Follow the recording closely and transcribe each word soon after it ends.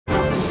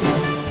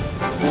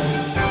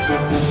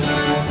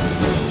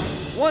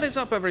What is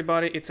up,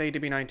 everybody? It's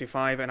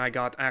ADB95 and I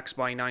got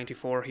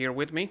AxeBy94 here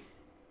with me.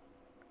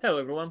 Hello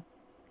everyone.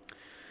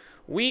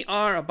 We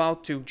are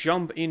about to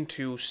jump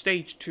into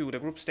Stage 2, the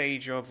group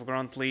stage of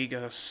Grunt League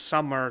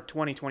Summer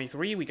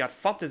 2023. We got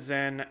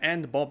FabTheZen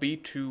and Bobby,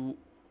 two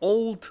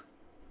old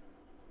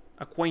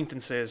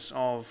acquaintances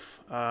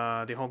of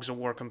the Hogs of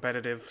War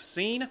competitive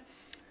scene.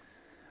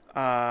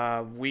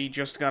 We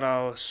just got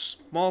a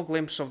small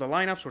glimpse of the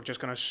lineups. We're just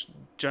gonna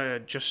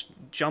just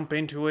jump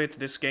into it.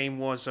 This game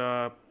was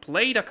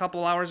played a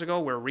couple hours ago.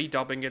 We're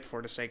redubbing it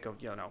for the sake of,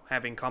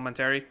 having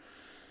commentary.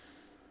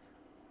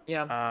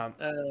 Yeah.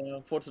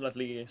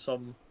 Unfortunately,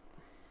 some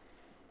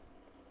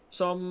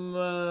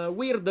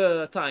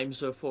weird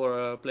times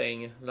for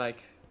playing.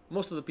 Like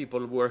most of the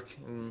people work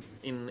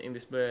in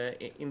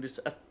this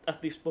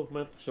at this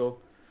moment. So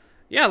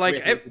Yeah,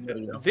 like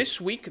this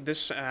week,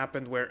 this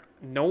happened where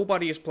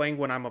nobody is playing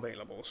when I'm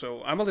available.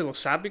 So I'm a little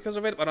sad because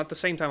of it, but at the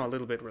same time a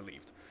little bit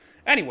relieved.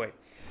 Anyway,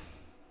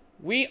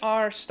 we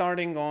are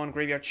starting on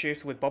Graveyard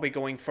Shift with Bobby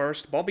going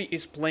first. Bobby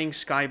is playing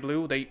Sky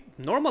Blue. They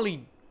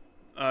normally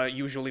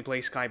usually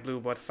play Sky Blue,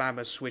 but Fab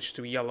has switched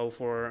to yellow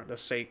for the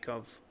sake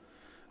of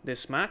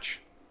this match.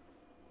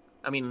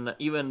 I mean,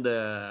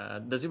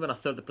 there's even a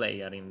third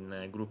player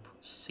in Group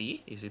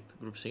C. Is it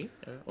Group C?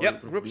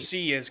 Yep, Group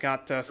C has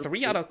got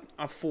 3 out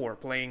of 4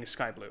 playing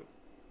Sky Blue.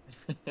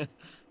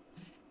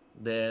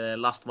 The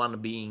last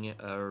one being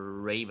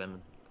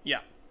Raven. Yeah.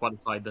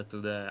 Qualified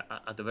to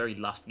at the very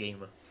last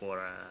game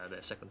for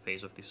the second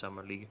phase of the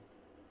Summer League.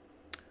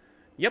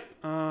 Yep,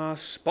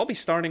 Bobby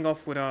starting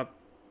off with a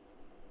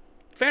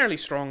fairly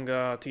strong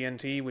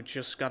TNT, which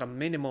just got a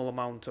minimal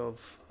amount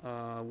of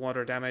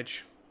water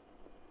damage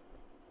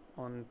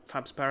on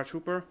Fab's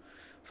Paratrooper.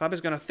 Fab is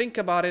going to think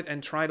about it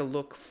and try to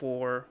look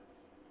for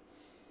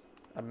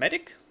a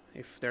medic,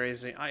 if there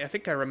is a... I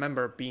think I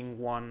remember being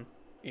one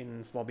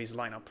in Bobby's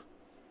lineup.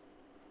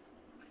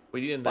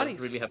 We didn't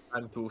really have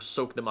time to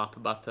soak them up,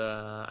 but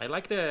I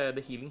like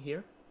the healing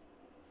here.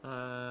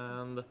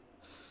 And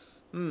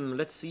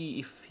let's see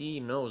if he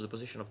knows the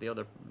position of the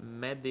other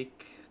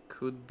medic.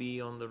 Could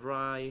be on the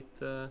right.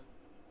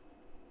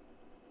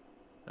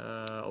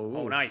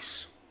 Oh,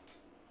 nice.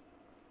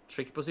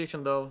 Tricky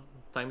position though.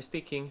 Time is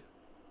ticking.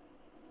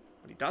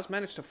 But he does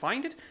manage to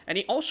find it. And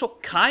he also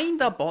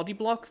kinda body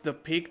blocked the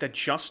pig that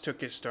just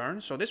took his turn.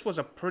 So this was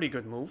a pretty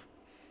good move.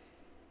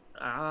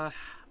 But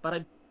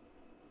I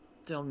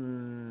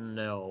don't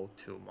know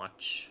too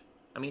much.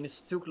 I mean,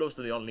 it's too close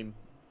to the only,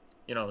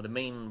 the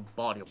main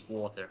body of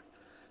water.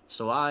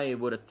 So I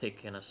would have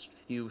taken a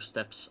few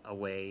steps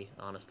away,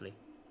 honestly.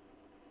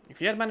 If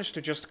he had managed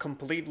to just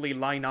completely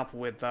line up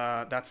with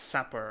that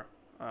sapper,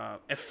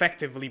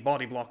 effectively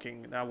body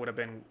blocking, that would have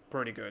been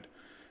pretty good.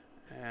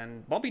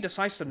 And Bobby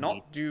decides to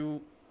not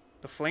do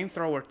the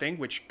flamethrower thing,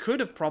 which could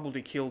have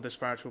probably killed this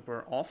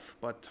paratrooper off,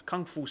 but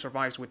Kung Fu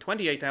survives with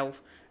 28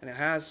 health, and it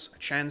has a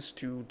chance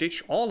to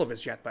ditch all of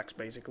his jetpacks,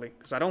 basically,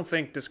 because I don't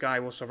think this guy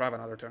will survive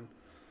another turn.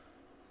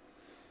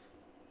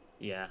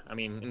 Yeah, I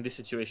mean, in this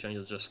situation,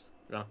 you're just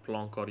gonna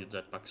plonk all your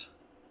jetpacks.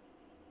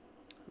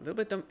 A little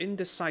bit of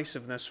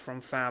indecisiveness from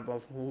Fab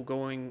of who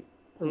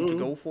to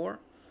go for.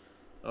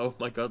 Oh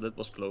my god, that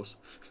was close.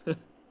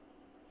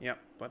 Yeah,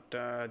 but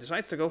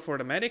decides to go for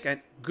the medic,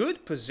 and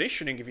good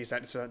positioning if he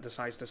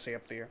decides to stay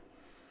up there.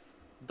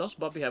 Does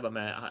Bobby have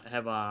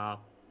a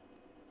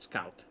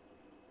scout?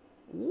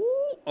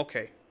 Ooh,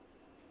 okay.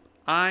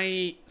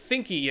 I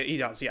think he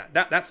does. Yeah,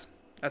 that's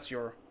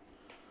your.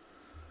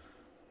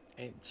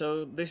 And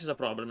so this is a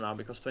problem now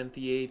because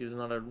 28 is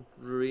not a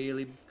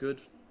really good.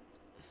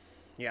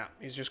 Yeah,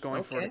 he's just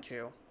going for the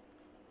kill.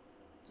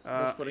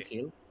 For the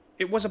kill.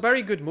 It was a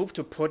very good move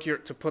to put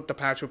the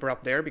paratrooper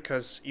up there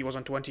because he was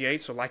on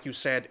 28. So, like you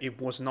said, it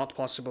was not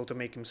possible to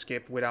make him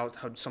skip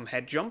without some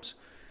head jumps.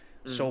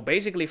 So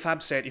basically,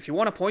 Fab said, "If you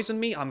want to poison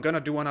me, I'm gonna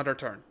do another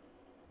turn."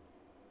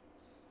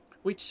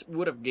 Which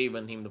would have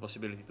given him the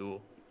possibility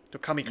to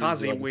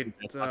kamikaze with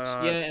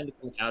yeah, and the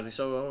kamikaze.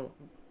 So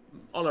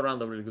all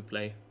around a really good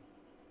play.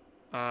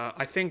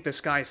 I think this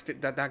guy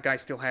that guy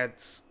still had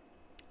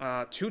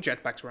 2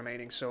 jetpacks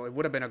remaining, so it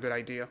would have been a good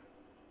idea.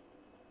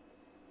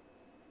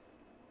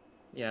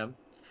 Yeah,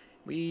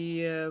 we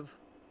have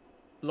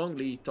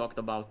longly talked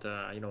about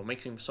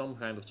making some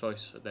kind of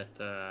choice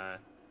that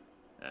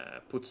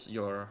puts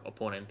your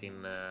opponent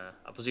in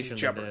a position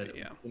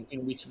jeopardy,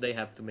 in which they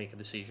have to make a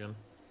decision.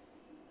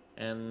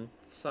 And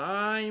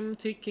time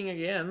ticking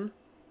again,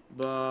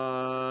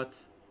 but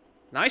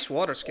nice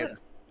water skip,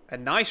 a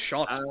nice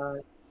shot.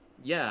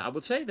 Yeah, I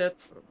would say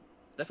that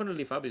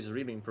definitely Fab is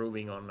really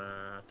improving on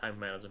time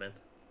management.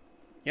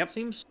 Yep,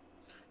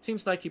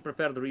 seems like he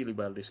prepared really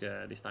well this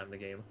time in the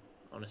game.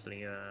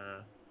 Honestly,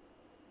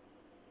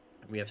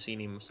 we have seen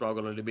him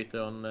struggle a little bit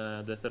on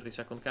the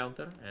 30-second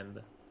counter,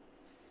 and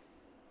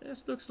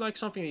this looks like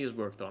something he's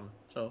worked on.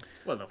 So,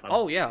 well done, Fab.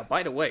 Oh yeah,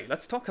 by the way,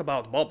 let's talk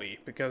about Bobby,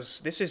 because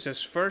this is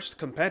his first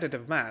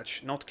competitive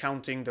match, not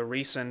counting the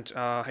recent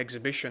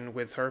exhibition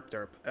with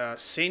Herb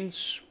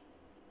since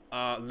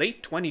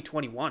late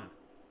 2021.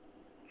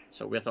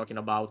 So we're talking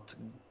about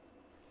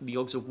the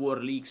Hogs of War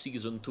League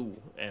Season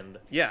 2. And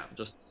Yeah.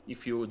 just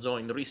if you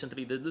joined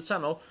recently the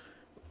channel,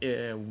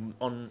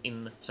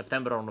 in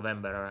September or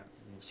November,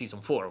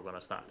 Season 4 are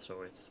gonna start.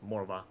 So it's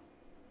more of a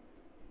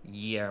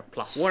year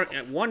plus.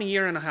 1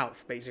 year and a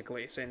half,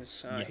 basically,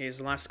 since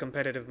his last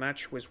competitive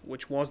match,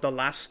 which was the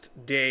last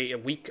day, a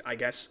week, I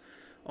guess,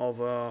 of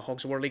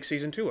Hogs War League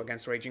Season 2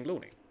 against Raging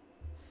Looney.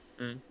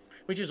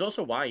 Which is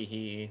also why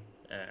he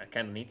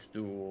kind of needs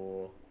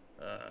to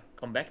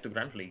come back to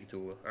Grunt League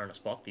to earn a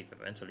spot if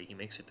eventually he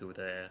makes it to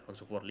the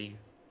Hogs of War League.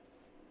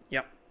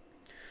 Yep.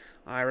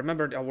 I will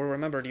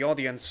remember the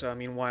audience,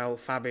 meanwhile,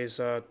 Fab is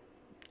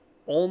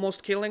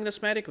almost killing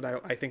this medic,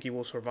 but I think he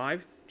will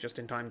survive, just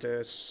in time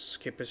to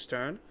skip his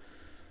turn.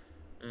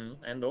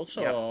 And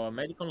also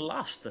medic on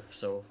last,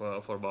 so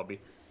for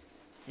Bobby.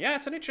 Yeah,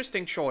 it's an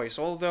interesting choice,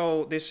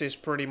 although this is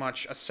pretty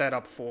much a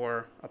setup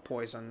for a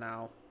poison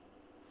now.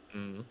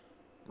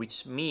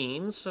 Which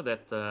means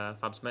that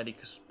Fab's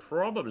medic is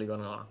probably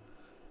gonna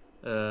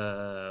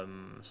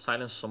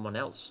silence someone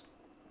else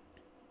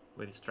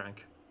with his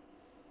trank.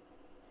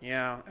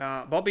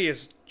 Yeah, Bobby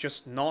is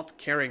just not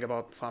caring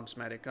about Fab's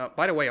medic.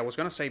 By the way, I was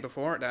gonna say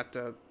before that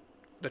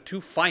the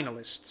two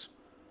finalists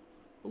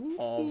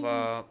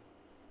of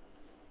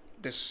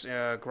this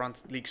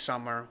Grunt League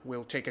Summer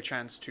will take a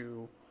chance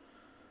to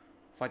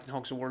fight in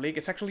Hogs of War League.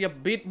 It's actually a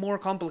bit more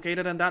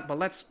complicated than that, but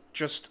let's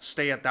just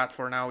stay at that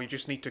for now. You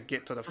just need to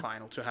get to the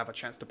final to have a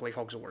chance to play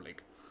Hogs of War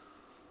League.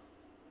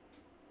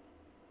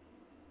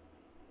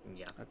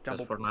 Yeah, because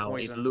for now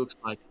it looks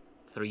like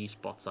 3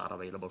 spots are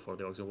available for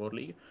the Hogs of War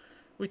League,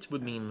 which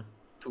would mean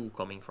 2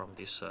 coming from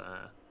this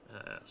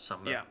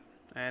summer. Yeah,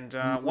 and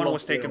one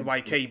was taken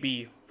by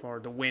KB for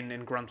the win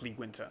in Grunt League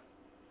Winter.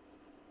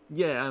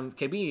 Yeah,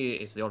 KB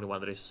is the only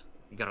one that is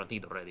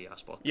guaranteed already a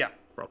spot. Yeah.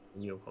 From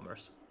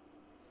newcomers.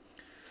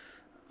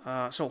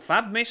 So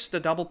Fab missed the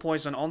double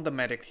poison on the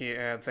medic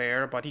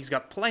there, but he's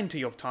got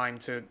plenty of time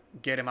to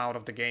get him out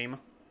of the game.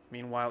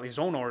 Meanwhile, his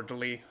own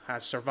orderly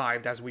has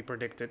survived, as we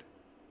predicted,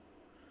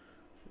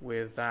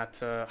 with that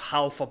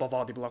half of a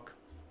body block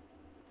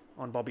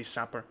on Bobby's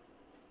Sapper.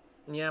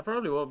 Yeah,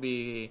 probably will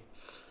be,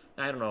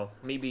 I don't know,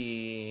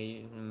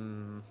 maybe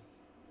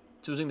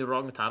choosing the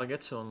wrong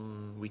targets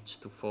on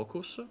which to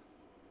focus.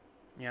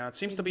 Yeah, it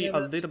seems to be a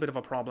little bit of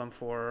a problem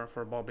for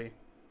Bobby.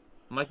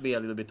 Might be a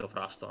little bit of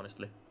rust,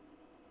 honestly.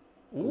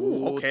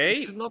 Ooh, okay.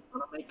 This is not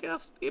gonna make a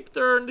skip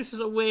turn. This is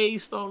a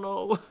waste. Oh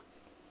no.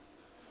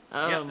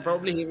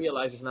 Probably he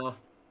realizes now.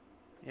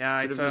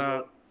 Yeah, it's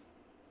a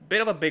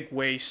bit of a big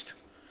waste.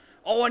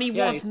 Oh, and he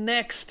was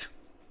next.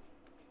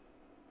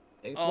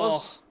 It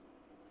was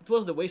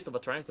the waste of a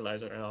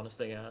tranquilizer,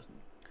 honestly.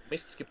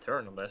 Missed skip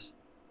turn on this.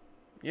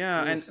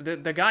 Yeah, and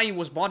the guy who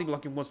was body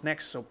blocking was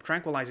next, so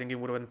tranquilizing it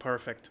would have been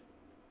perfect.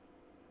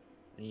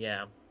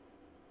 Yeah.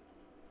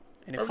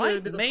 And if I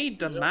made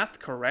the math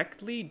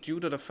correctly, due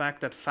to the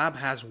fact that Fab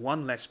has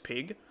 1 less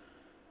pig,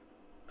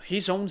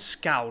 his own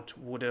scout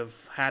would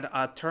have had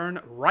a turn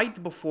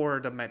right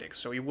before the medic,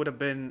 so he would have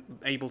been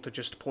able to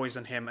just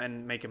poison him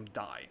and make him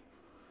die.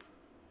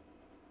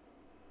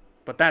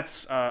 But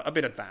that's a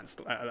bit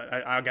advanced,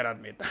 I gotta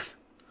admit that.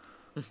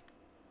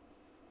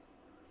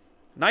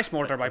 Nice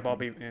mortar by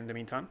Bobby in the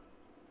meantime.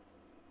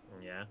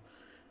 Yeah.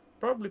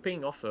 Probably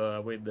paying off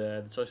with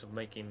the choice of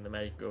making the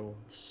medic go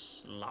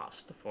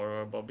last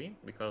for Bobby,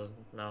 because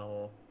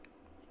now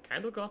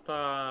kind of got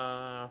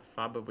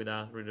Fab with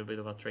a little bit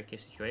of a tricky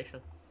situation.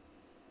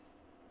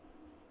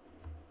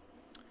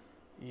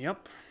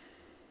 Yep.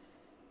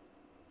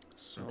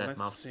 So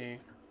let's see.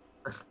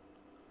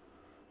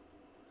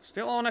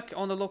 Still on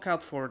the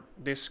lookout for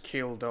this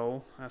kill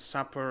though.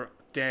 Sapper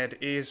dead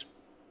is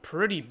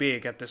pretty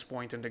big at this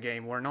point in the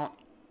game. We're not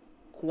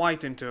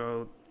quite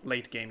into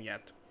late game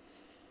yet.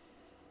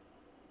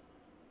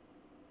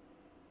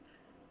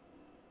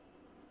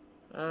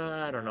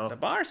 I don't know. The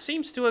bar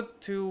seems to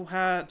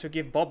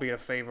give Bobby a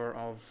favor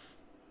of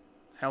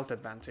health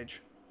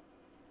advantage.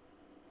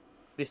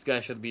 This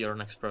guy should be your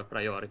next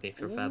priority if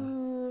you're Fab.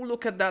 Ooh,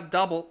 look at that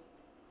double.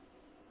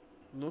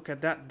 Look at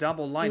that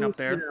double lineup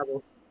there.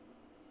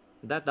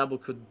 That double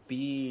could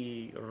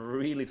be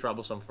really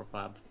troublesome for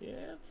Fab.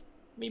 Yeah, it's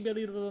maybe a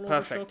little bit of an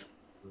perfect. Overshot.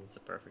 It's a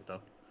perfect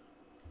though.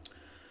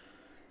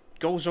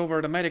 Goes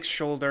over the medic's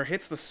shoulder,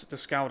 hits the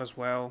scout as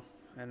well,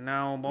 and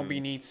now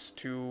Bobby needs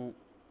to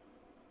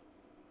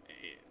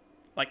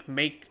like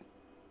make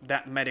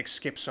that medic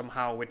skip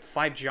somehow with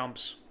 5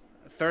 jumps.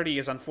 30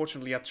 is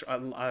unfortunately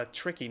a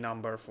tricky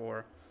number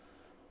for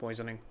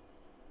poisoning.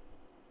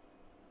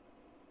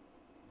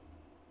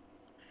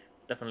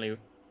 Definitely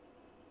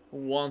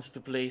wants to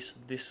place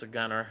this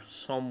gunner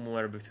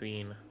somewhere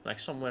between, like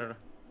somewhere,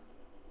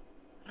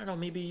 I don't know,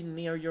 maybe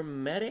near your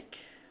medic?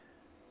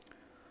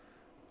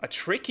 A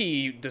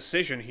tricky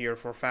decision here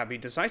for Fab. He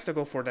decides to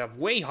go for the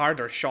way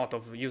harder shot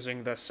of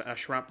using this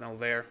shrapnel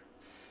there.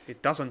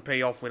 It doesn't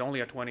pay off with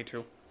only a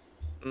 22.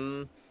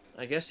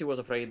 I guess he was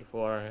afraid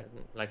for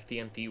like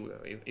TNT.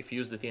 If he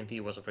used the TNT, he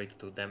was afraid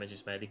to damage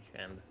his medic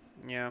and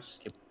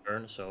skip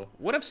turn. So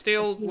would have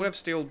still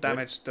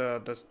damaged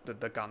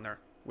the gunner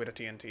with a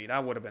TNT.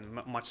 That would have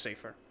been much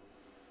safer.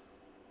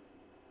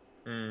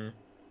 Mm.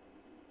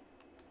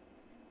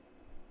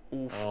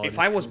 Oof. Oh, If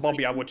I was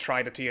Bobby, I would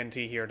try the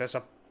TNT here. There's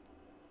a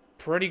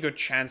pretty good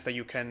chance that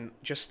you can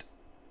just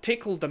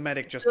tickle the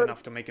medic just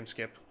enough to make him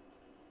skip.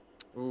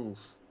 Oof.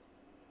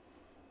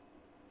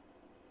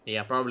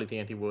 Yeah, probably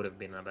TNT would have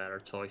been a better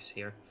choice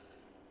here.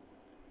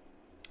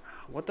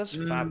 What does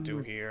Fab do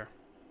here?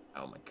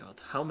 Oh my god,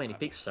 how many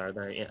picks are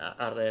there?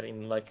 Are there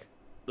in like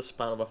the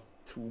span of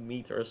 2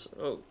 meters?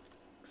 Oh,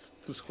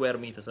 2 square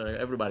meters.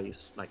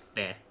 Everybody's like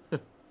there.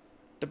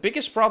 The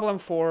biggest problem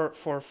for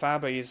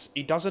Fab is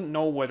he doesn't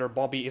know whether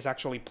Bobby is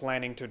actually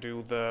planning to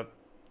do the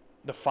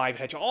 5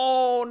 hedge.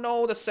 Oh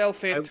no, the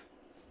self hit.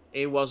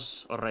 It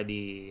was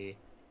already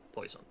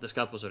poisoned. The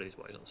scout was already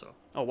poisoned, so.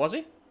 Oh, was he?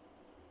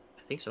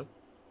 I think so.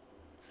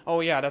 Oh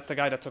yeah, that's the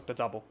guy that took the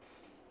double.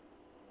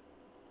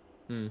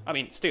 Hmm. I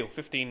mean, still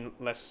 15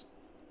 less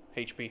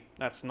HP.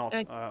 That's not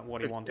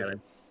what he wanted.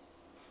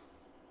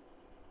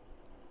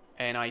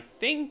 And I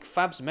think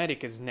Fab's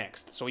medic is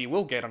next, so he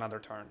will get another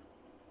turn.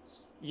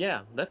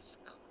 Yeah, that's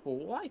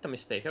quite a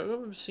mistake.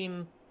 I've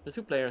seen the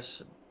 2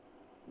 players.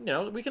 You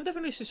know, we can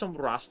definitely see some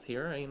rust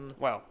here in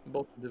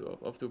both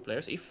of 2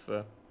 players. If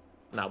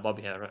now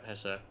Bobby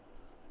has a.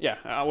 Yeah,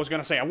 I was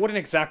gonna say I wouldn't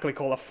exactly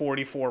call a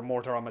 44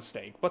 mortar a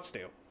mistake, but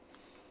still.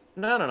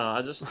 No.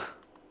 I just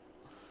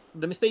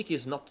the mistake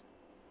is not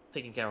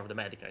taking care of the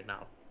medic right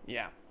now.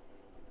 Yeah.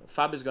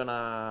 Fab is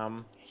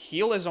gonna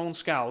heal his own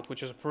scout,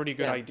 which is a pretty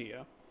good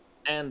idea.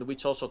 And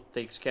which also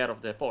takes care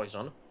of the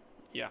poison.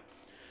 Yeah.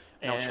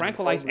 Now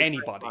tranquilize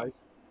anybody.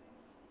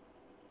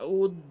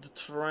 Would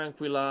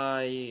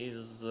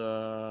tranquilize...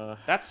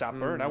 That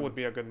sapper, that would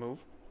be a good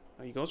move.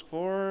 He goes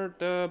for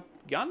the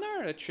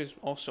gunner, which is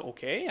also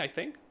okay, I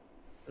think.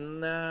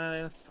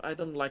 Nah, I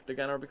don't like the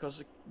gunner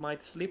because it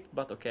might slip,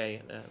 but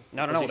okay.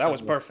 No, that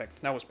was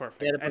perfect. That was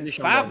perfect. Yeah, and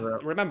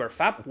Fab, remember,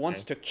 Fab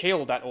wants to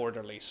kill that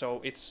orderly,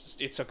 so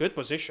it's a good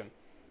position.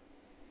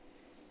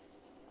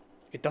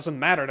 It doesn't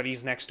matter that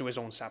he's next to his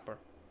own sapper.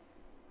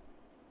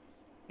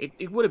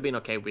 It would have been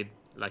okay with,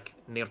 like,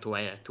 near to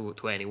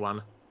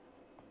anyone.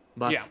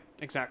 But yeah,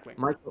 exactly.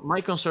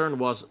 My concern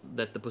was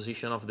that the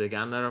position of the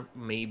gunner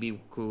maybe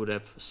could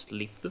have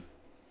slipped.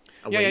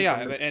 Yeah.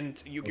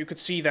 And you could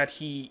see that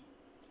he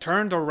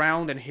turned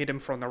around and hit him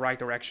from the right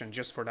direction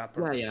just for that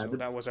purpose. Yeah. So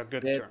that was a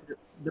good turn.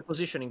 The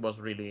positioning was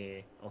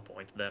really on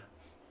point there.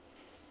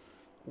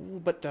 Ooh,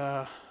 but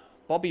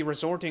Bobby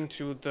resorting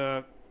to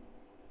the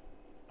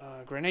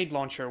grenade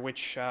launcher,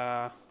 which,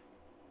 I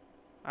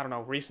don't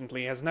know,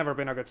 recently has never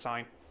been a good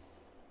sign.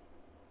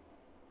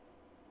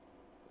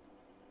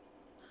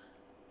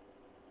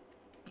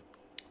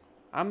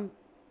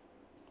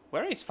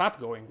 Where is Fab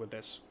going with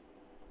this?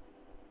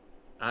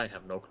 I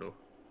have no clue.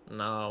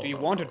 No. Do you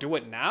want to do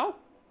it now?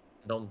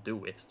 Don't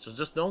do it.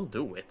 Just don't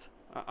do it.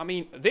 I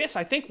mean, this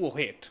I think will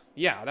hit.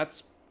 Yeah,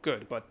 that's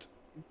good, but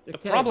the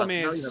problem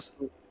is...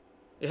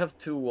 You have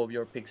 2 of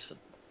your picks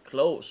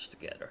close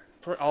together.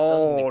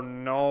 Oh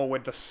no,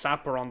 with the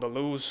sapper on the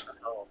loose.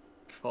 Oh,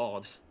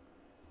 God.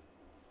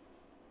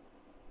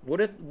 Would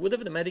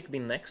have the medic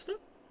been next to?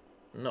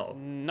 No.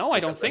 No, I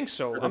don't think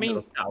so. I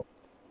mean...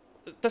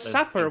 The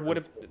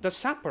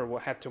sapper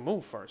had to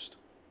move first.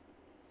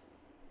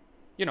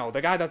 You know, the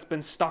guy that's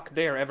been stuck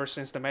there ever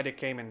since the medic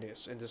came in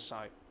this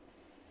side.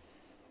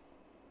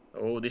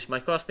 Oh, this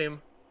might cost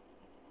him.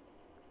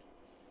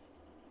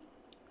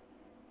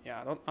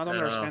 Yeah, I don't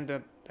understand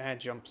the head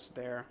jumps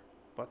there,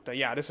 but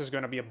yeah, this is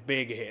gonna be a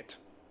big hit.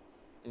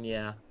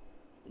 Yeah,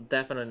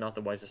 definitely not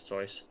the wisest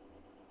choice.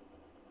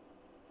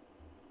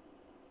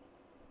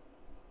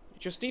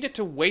 Just needed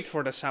to wait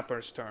for the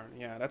sapper's turn.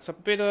 Yeah, that's a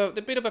bit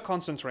of a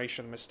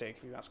concentration mistake,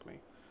 if you ask me.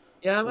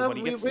 Yeah, well,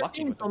 we've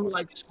seen some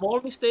like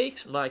small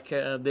mistakes, like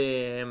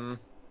the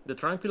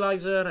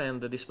tranquilizer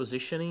and the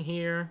dispositioning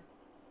here.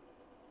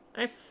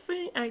 I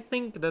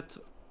think that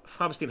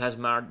Fab still has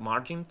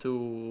margin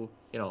to,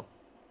 you know,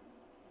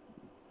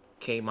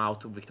 came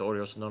out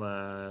victorious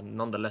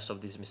nonetheless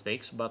of these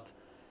mistakes. But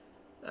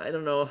I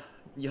don't know.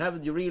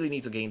 You really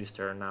need to gain this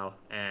turn now,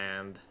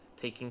 and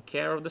taking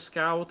care of the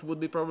scout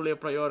would be probably a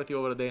priority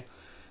over the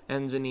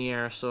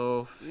engineer.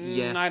 So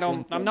yeah,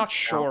 I'm not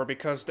sure,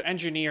 because the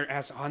engineer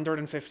has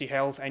 150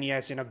 health and he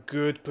has in a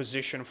good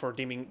position for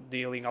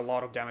dealing a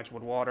lot of damage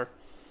with water.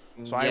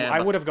 So yeah,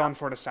 I would have gone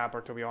for the sapper,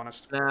 to be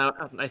honest. Now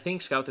I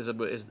think scout is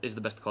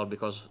the best call,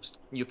 because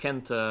you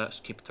can't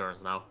skip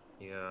turns now.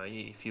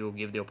 If you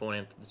give the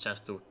opponent the chance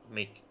to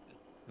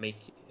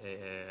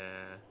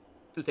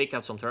to take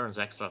out some turns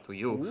extra to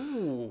you.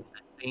 Ooh.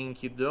 I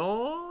think you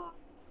don't.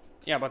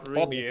 Yeah, but really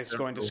Bobby is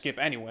going to skip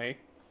anyway.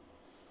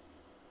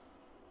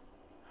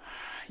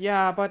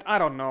 Yeah, but I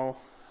don't know.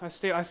 I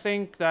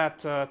think that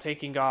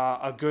taking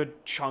a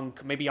good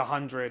chunk, maybe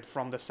 100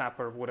 from the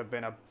sapper, would have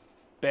been a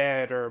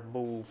better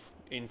move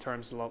in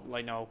terms of,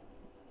 like, no,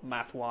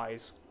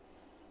 math-wise.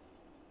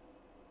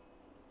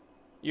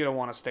 You don't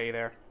want to stay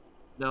there.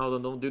 No,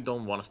 you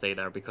don't want to stay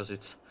there, because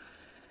it's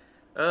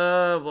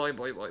boy,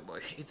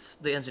 it's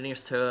the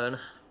engineer's turn.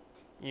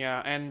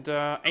 Yeah, and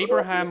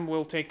Abraham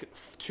will take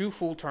 2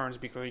 full turns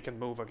before he can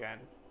move again.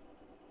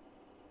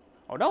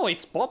 Oh no,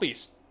 it's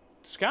Bobby's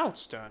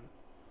Scout's turn.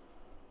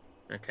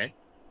 Okay.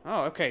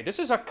 Oh, okay. This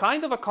is a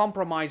kind of a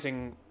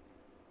compromising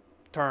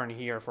turn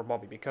here for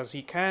Bobby, because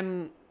he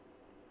can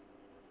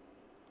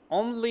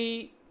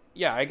only...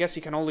 Yeah, I guess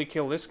he can only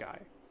kill this guy.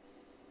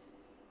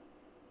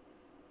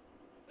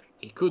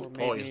 He could Or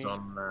maybe...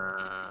 poison.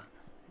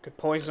 He could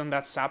poison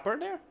that sapper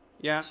there?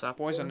 Yeah, Sapper?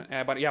 poison.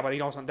 But he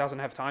also doesn't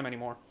have time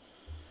anymore.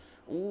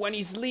 When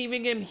he's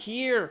leaving him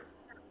here.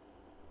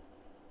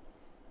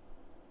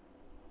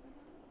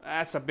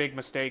 That's a big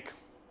mistake.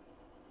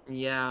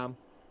 Yeah.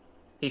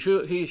 He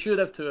should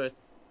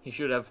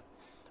have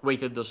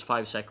waited those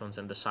 5 seconds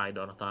and decided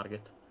on a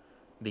target,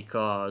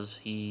 because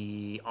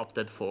he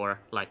opted for,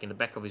 like, in the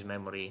back of his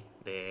memory,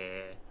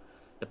 the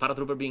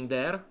paratrooper being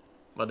there,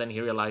 but then he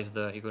realized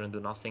he couldn't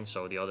do nothing,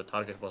 so the other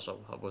target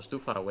was too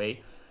far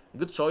away.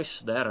 Good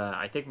choice there.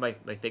 I take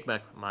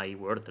back my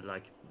word.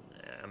 Like,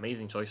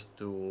 amazing choice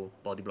to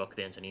body block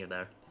the engineer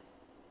there.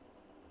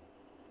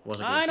 Was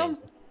a game I changer. don't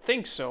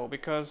think so,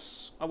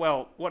 because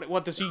well,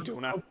 what does he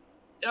do now?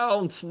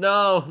 Don't!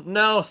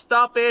 No!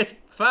 Stop it,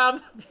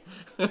 Fab!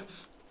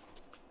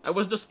 I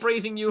was just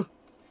praising you.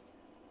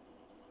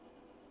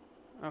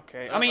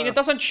 Okay, I mean, it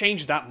doesn't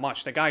change that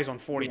much. The guy's on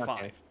 45.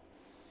 Okay.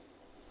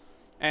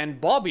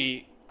 And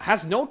Bobby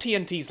has no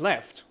TNTs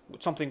left,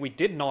 something we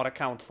did not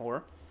account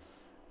for.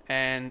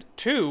 And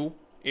 2,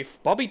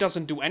 if Bobby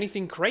doesn't do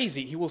anything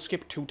crazy, he will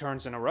skip 2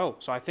 turns in a row.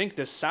 So I think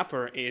this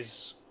sapper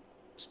is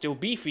still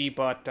beefy,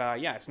 but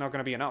yeah, it's not going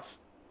to be enough.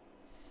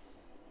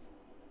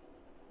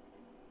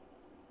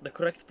 The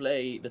correct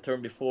play the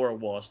turn before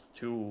was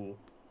to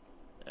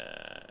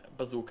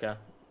bazooka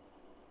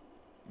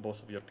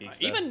both of your peaks.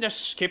 Even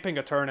just skipping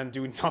a turn and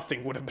doing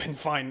nothing would have been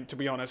fine, to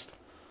be honest.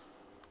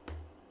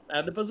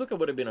 The bazooka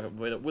would have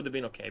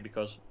been okay,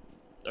 because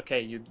your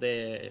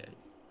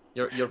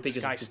peak This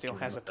is guy still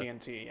has a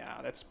TNT.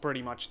 Yeah, that's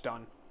pretty much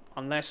done.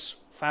 Unless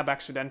Fab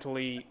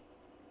accidentally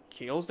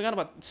kills the gun,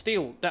 but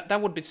still,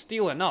 that would be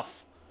still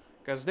enough.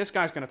 Because this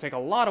guy's going to take a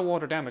lot of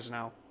water damage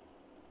now.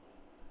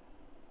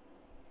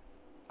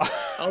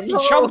 Oh, He no!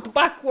 jumped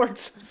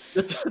backwards!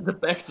 The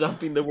back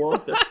jump in the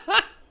water.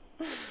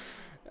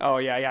 Oh,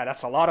 yeah,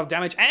 that's a lot of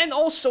damage. And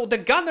also, the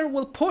gunner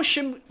will push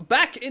him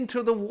back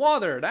into the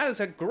water. That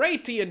is a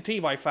great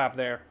TNT by Fab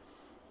there.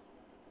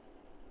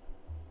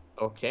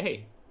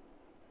 Okay.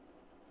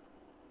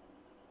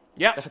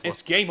 Yeah,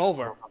 it's game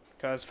over.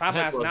 Because Fab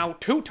That has was- now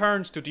 2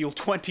 turns to deal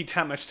 20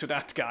 damage to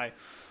that guy.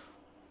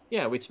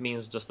 Yeah, which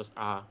means just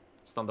a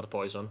standard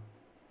poison.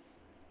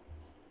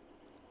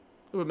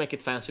 We'll make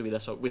it fancy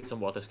with some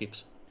water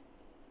skips.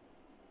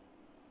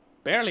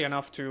 Barely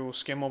enough to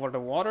skim over the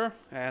water.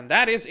 And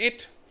that is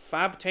it.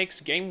 Fab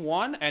takes game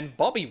 1, and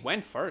Bobby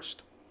went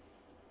first.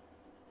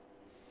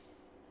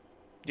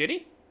 Did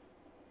he?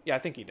 Yeah, I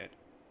think he did.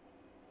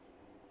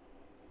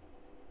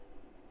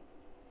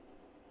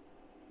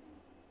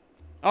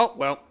 Oh,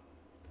 well.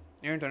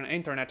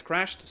 Internet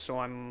crashed, so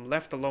I'm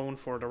left alone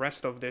for the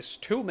rest of this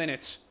 2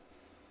 minutes.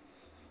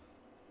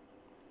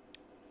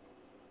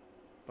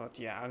 But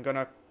yeah, I'm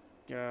gonna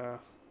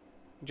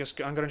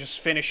just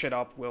finish it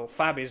up. Well,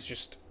 Fab is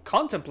just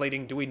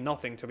contemplating doing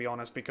nothing, to be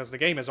honest, because the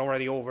game is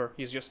already over.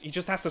 He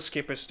just has to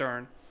skip his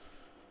turn,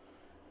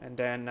 and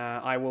then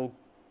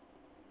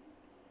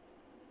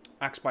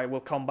Axby will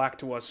come back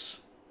to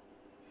us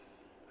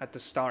at the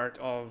start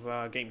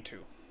of game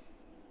 2.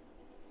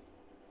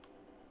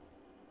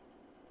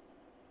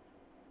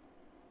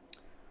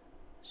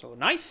 So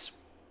nice.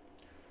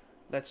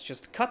 Let's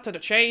just cut to the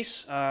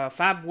chase.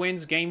 Fab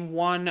wins game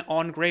 1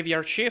 on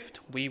Graveyard Shift.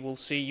 We will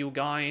see you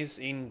guys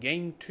in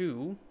game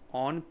 2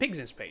 on Pigs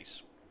in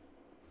Space.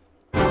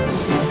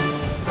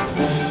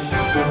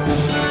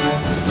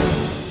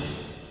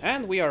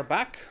 And we are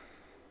back.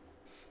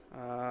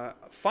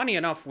 Funny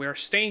enough, we're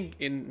staying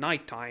in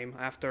nighttime.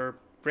 After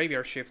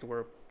Graveyard Shift,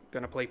 we're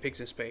gonna play Pigs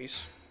in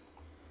Space.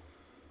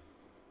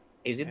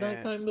 Is it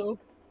nighttime though?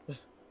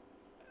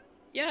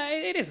 Yeah,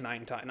 it is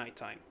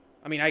nighttime.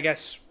 I mean, I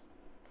guess...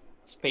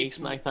 Space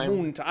nighttime?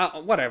 Moon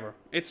whatever.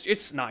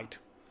 It's night.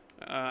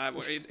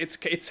 It's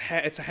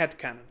a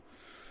headcanon.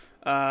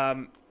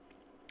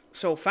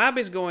 So Fab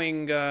is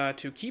going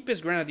to keep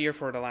his Grenadier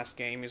for the last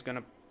game. He's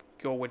gonna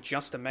go with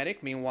just the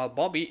medic. Meanwhile,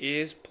 Bobby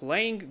is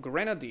playing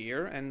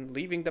Grenadier and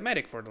leaving the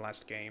medic for the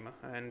last game.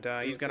 And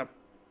he's got a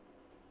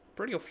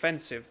pretty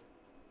offensive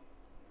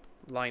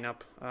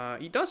lineup.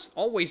 He does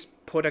always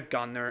put a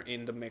gunner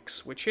in the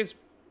mix, which is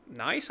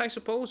nice, I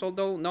suppose,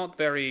 although not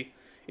very...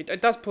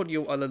 It does put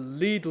you a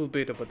little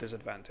bit of a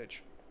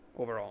disadvantage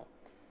overall.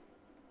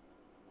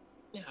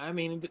 Yeah, I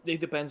mean, it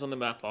depends on the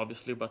map,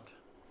 obviously, but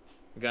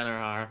gunner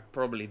are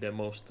probably the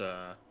most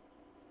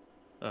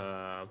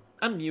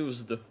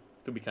unused, to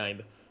be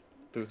kind,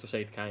 to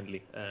say it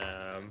kindly,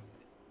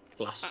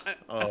 class.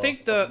 I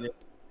think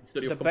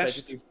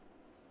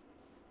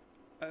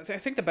I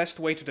think the best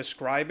way to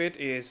describe it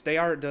is they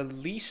are the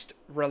least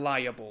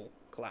reliable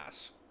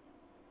class.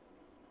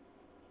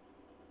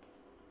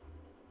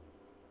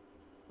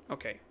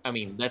 Okay. I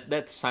mean,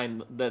 that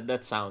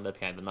sounded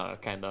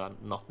kind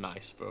of not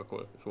nice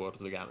towards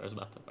the gunners,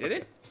 but Did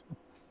okay. it?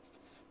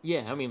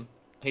 Yeah, I mean,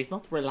 he's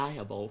not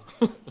reliable.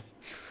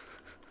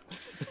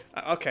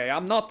 Okay,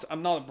 I'm not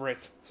a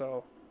Brit,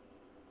 so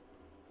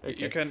Okay.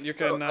 you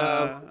So, can.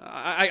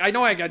 I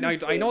know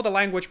this I know game. the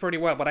language pretty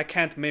well, but I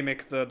can't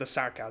mimic the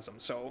sarcasm.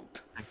 So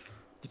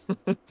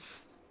Okay.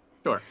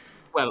 Sure.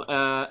 Well,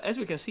 as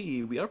we can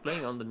see, we are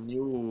playing on the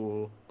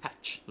new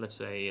patch. Let's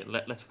say,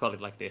 let's call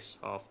it like this,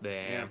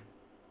 yeah.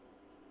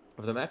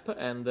 of the map,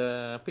 and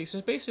Pace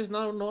and Space is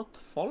now not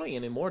following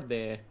anymore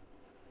the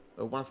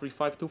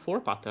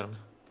 1-3-5-2-4 pattern.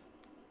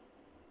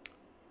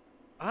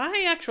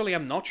 I actually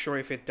am not sure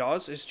if it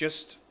does. It's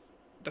just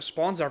the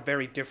spawns are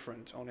very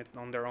different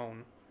on their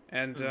own.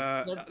 And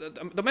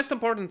That- the most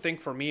important thing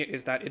for me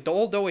is that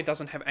although it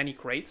doesn't have any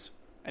crates,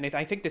 and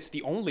I think it's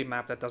the only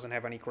map that doesn't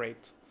have any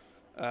crate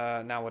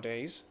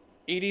nowadays,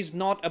 it is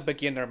not a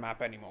beginner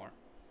map anymore.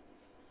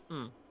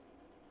 mm,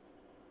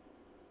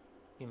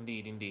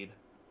 indeed, indeed.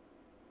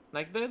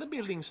 Like the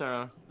buildings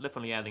are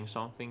definitely adding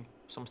something,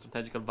 some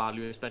strategical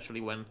value, especially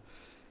when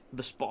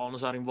the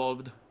spawns are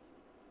involved.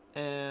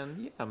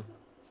 And yeah,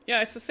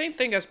 Yeah, it's the same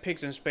thing as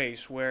Pigs in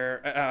Space,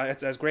 where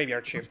it's as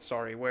Graveyard Shift,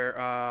 sorry,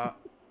 where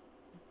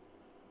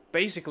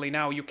basically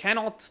now you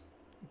cannot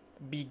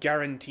be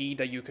guaranteed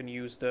that you can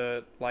use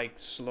the like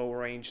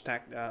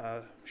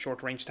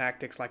short range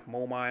tactics like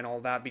MoMA and all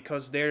that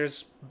because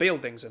there's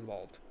buildings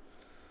involved.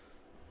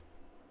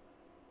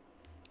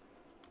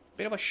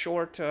 Bit of a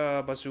short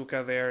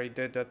bazooka there. He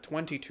did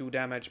 22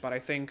 damage, but I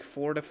think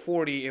for the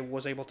 40 it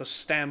was able to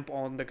stamp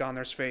on the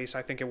gunner's face.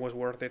 I think it was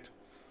worth it.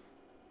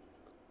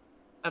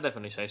 I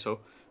definitely say so.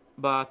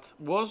 But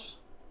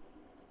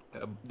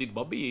did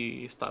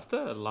Bobby start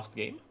the last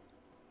game?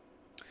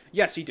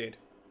 Yes, he did.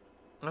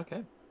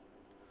 Okay.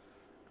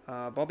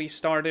 Bobby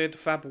started,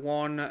 Fab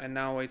won, and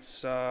now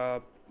it's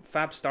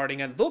Fab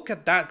starting. And look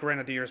at that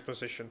Grenadier's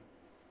position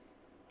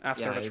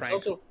after Yeah, the it's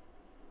trank.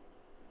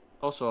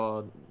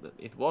 also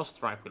it was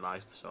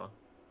tranquilized, so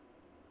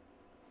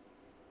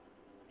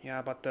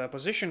Yeah, but the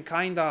position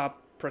kinda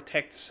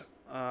protects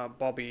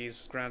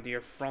Bobby's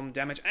Grenadier from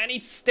damage, and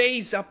it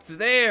stays up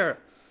there!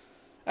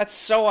 That's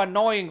so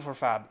annoying for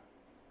Fab.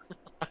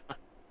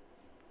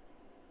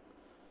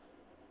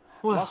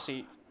 well,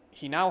 Lussie,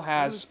 he now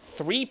has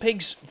 3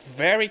 pigs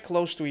very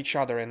close to each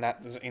other in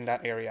that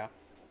area.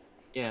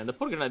 yeah, the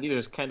poor Grenadier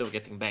is kind of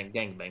getting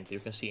gangbanged. You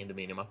can see in the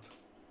minimap.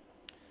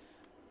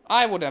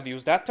 I would have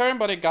used that term,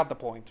 but it got the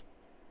point.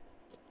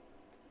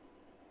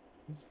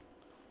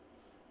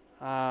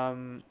 A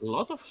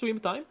lot of swim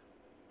time.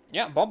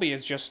 Yeah, Bobby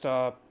is just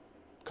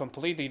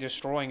completely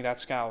destroying that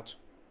scout.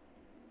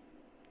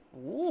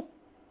 Ooh.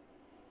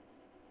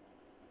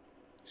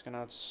 He's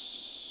gonna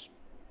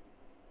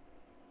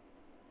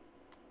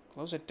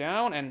close it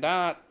down, and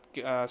that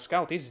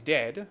scout is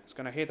dead. It's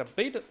gonna hit a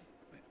bit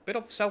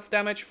of self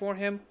damage for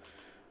him.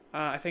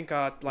 I think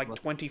like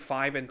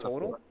 25 in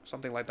total,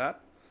 something like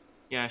that.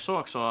 Yeah, I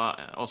saw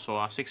also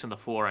a 6 and a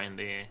 4 in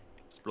the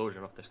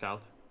explosion of the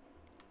scout.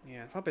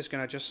 Yeah, Fab is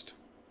gonna just.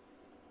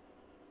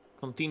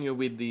 Continue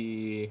with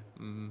the.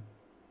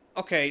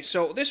 Okay,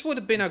 so this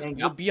would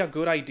be a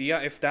good idea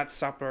if that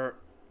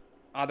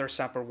other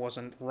sapper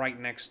wasn't right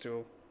next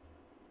to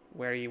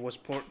where he was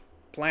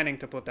planning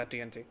to put that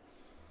TNT.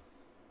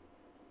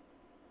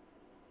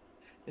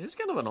 This is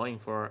kind of annoying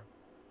for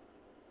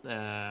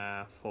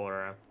Fab,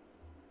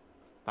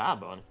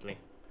 honestly.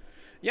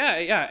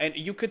 Yeah, and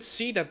you could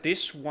see that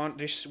this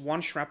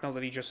one shrapnel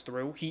that he just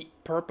threw, he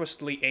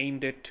purposely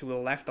aimed it to the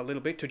left a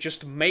little bit to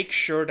just make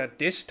sure that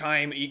this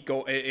time it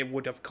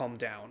would have come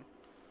down.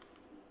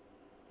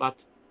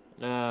 But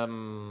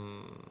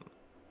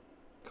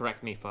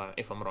correct me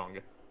if I'm wrong.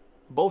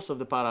 Both of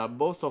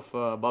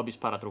Bobby's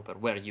paratrooper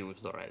were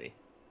used already.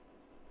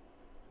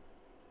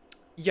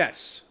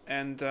 Yes,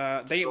 and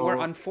they were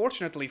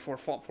unfortunately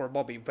for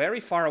Bobby very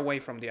far away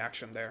from the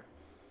action there.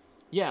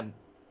 Yeah,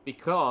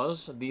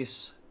 because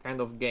this kind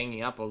of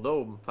ganging up,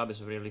 although Fab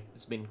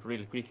it's been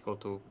really critical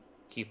to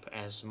keep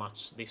as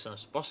much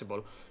distance as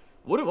possible,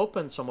 would have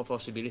opened some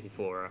possibility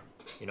for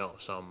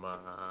some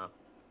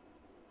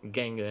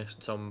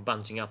some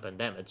bunching up and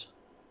damage.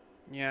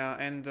 Yeah,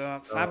 and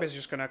Fab is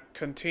just gonna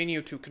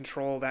continue to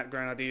control that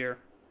Grenadier.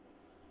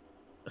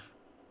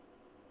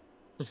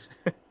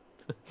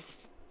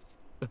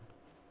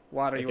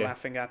 What are you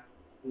laughing at?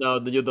 No,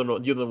 you don't know.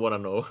 You don't want to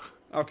know.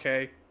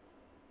 Okay.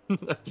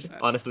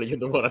 Honestly, you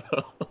don't want to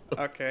know.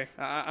 Okay,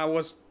 I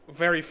was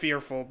very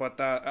fearful,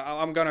 but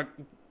I'm gonna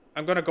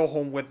go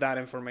home with that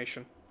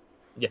information.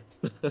 Yeah,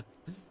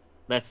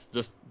 that's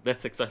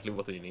exactly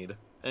what we need.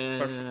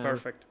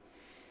 Perfect.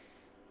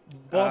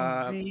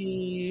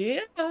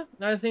 Bobby, yeah,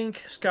 I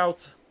think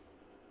Scout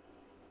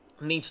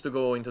needs to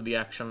go into the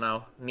action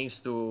now. Needs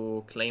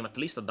to claim at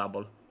least a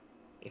double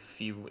if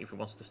he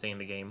wants to stay in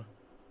the game.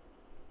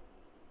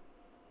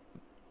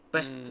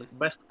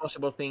 Best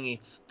possible thing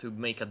is to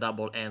make a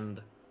double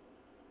and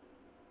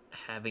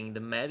having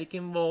the medic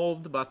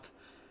involved, but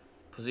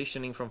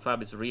positioning from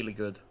Fab is really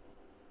good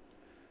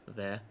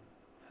there.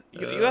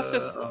 You have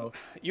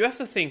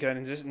to think that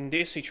in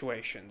these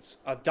situations,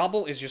 a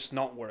double is just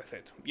not worth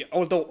it. Yeah,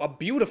 although a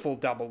beautiful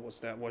double was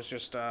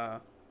just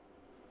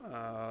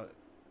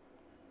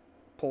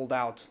pulled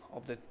out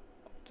of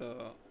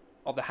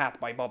the hat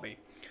by Bobby.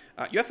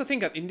 You have to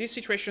think that in these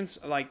situations,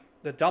 like,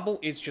 the double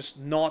is just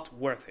not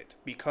worth it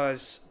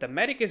because the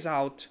medic is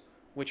out,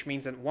 which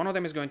means that one of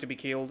them is going to be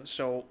killed.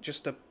 So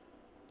just the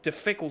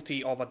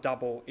difficulty of a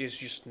double is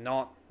just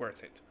not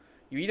worth it.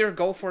 You either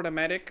go for the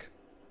medic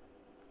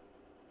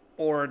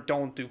or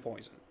don't do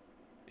poison,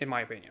 in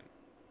my opinion.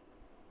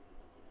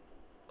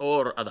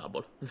 Or a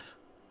double.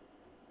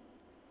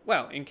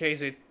 Well, in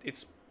case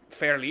it's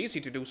fairly easy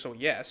to do so,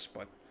 yes,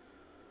 but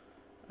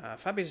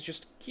Fab is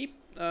just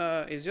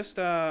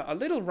a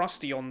little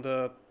rusty on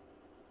the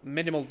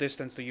minimal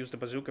distance to use the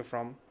bazooka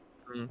from.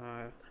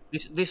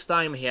 This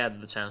time he had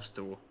the chance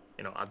to,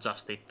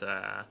 adjust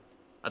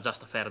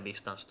a fair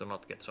distance to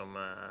not get some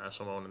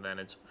own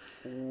damage.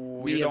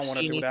 Ooh, you don't want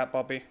to do that,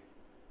 Bobby.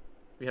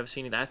 We have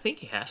seen it. I think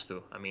he has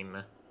to. I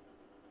mean,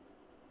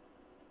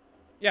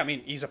 yeah, I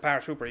mean, he's a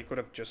paratrooper. He could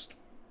have just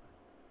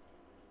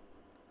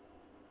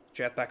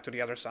jet back to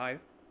the other side.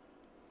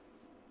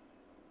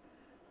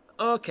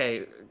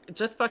 Okay,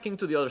 jetpacking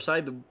to the other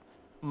side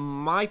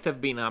might have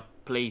been a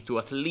play to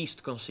at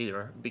least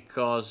consider,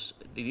 because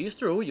it is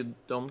true you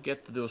don't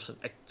get those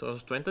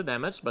 20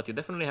 damage, but you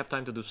definitely have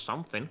time to do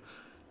something,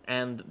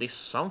 and this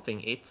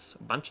something, it's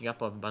bunching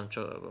up a bunch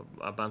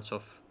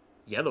of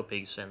yellow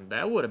pigs, and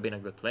that would have been a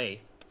good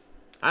play.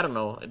 I don't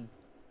know.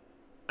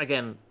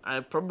 Again,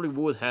 I probably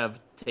would have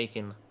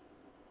taken,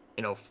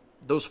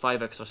 those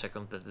 5 extra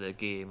seconds that the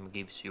game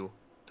gives you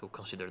to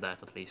consider that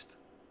at least.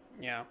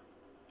 Yeah.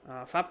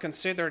 Fab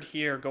considered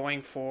here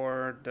going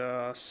for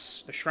the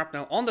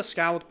shrapnel on the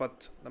scout,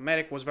 but the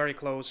medic was very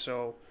close,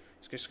 so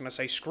he's just gonna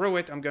say, screw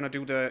it, I'm gonna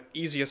do the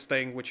easiest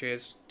thing, which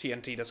is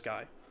TNT this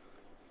guy.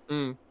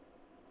 And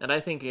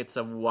I think it's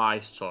a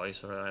wise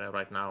choice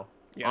right now.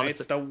 Yeah, honestly,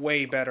 it's the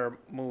way better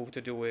move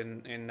to do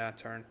in that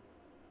turn.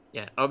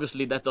 Yeah,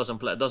 obviously that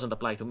doesn't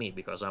apply to me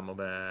because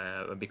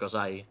because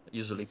I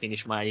usually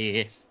finish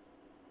my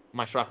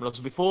shrapnels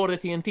before the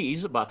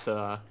TNTs, but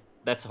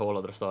that's a whole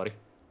other story.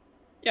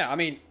 Yeah, I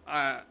mean,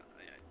 I'm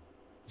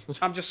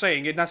just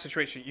saying, in that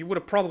situation, you would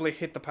have probably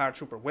hit the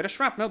paratrooper with a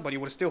shrapnel, but you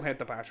would have still hit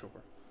the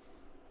paratrooper.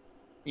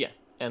 Yeah,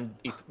 and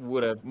it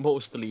would have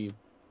mostly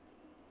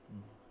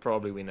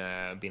probably been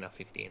a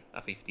 50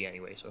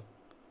 anyway, so.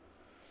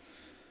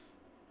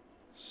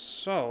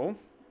 So,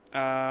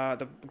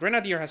 the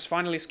Grenadier has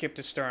finally skipped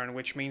his turn,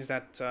 which means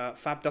that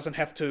Fab doesn't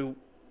have to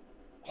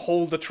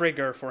hold the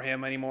trigger for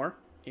him anymore.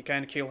 He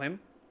can kill him,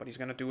 but he's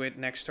gonna do it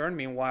next turn.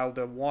 Meanwhile,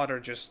 the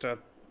water just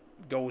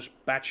goes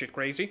batshit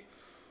crazy.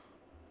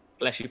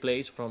 Flashy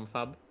plays from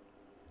Fab.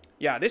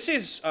 Yeah, this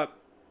is a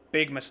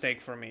big mistake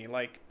for me.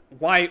 Like,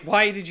 why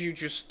did you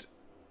just...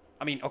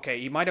 I mean,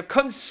 okay, he might have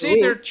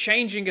considered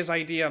changing his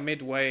idea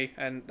midway,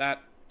 and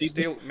that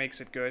still makes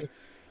it good.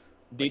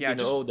 Did you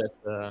know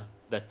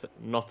that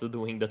not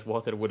doing that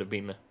water would have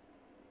been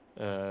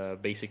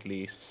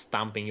basically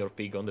stamping your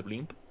pig on the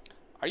blimp?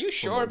 Are you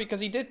sure? Because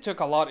he did take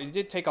a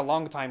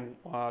long time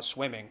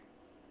swimming.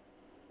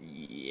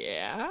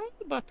 Yeah,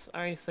 but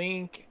I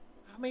think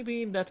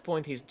maybe at that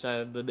point he's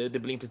the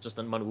blimp is just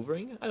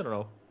maneuvering. I don't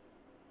know.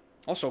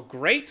 Also,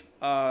 great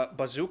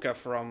bazooka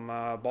from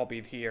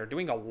Bobby here,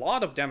 doing a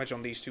lot of damage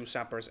on these two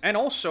sappers. And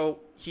also,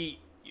 you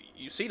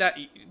see that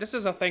this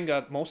is a thing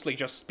that mostly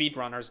just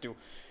speedrunners do.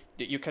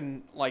 You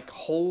can like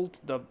hold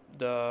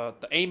the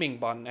aiming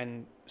button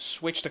and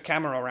switch the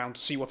camera around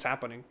to see what's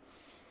happening.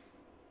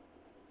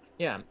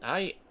 Yeah,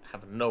 I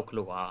have no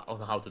clue on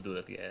how to do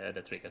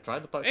that trick. I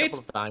tried a couple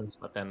of times,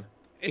 but then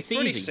it's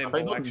pretty easy,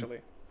 simple, actually.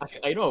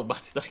 I know,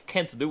 but I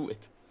can't do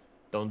it.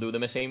 Don't do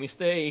the same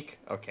mistake.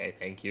 Okay,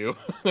 thank you.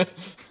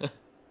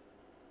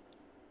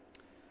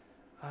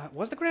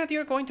 Was the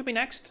Grenadier going to be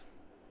next?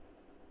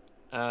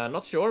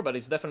 Not sure, but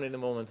it's definitely the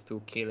moment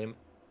to kill him.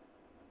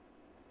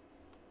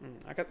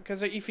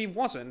 Because if he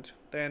wasn't,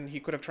 then he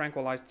could have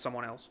tranquilized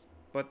someone else.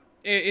 But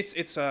it's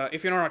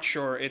if you're not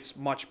sure, it's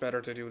much better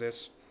to do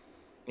this.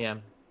 Yeah,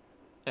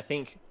 I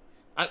think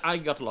I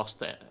got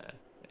lost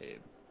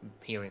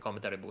here in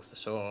commentary booth,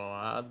 so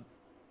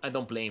I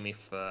don't blame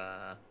if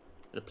the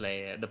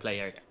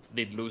player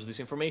did lose this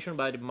information,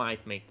 but it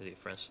might make the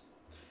difference.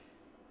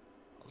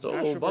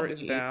 Trooper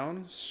is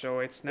down, so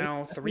it's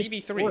now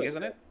 3v3,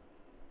 isn't it?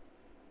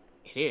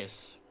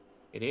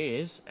 It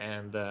is,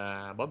 and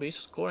Bobby's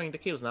scoring the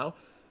kills now.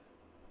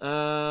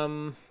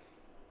 Fabs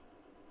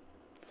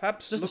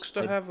looks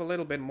to have a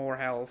little bit more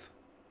health.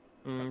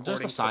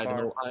 Just a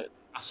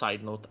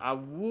side note. I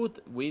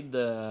would, with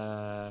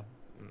the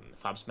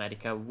Fab's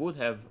medic, I would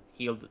have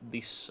healed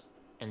this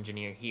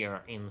engineer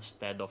here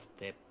instead of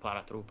the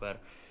paratrooper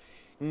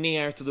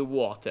near to the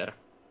water,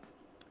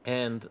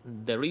 and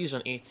the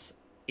reason it's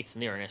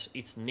nearness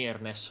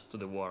to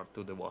the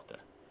water,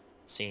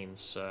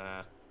 since.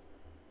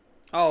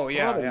 Oh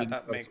yeah,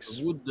 that makes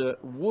would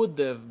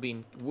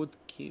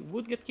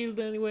get killed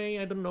anyway.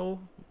 I don't know.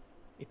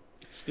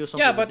 It's still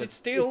something. Yeah, but it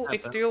still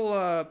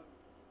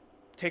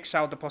takes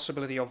out the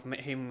possibility of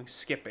him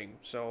skipping.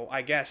 So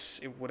I guess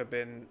it would have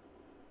been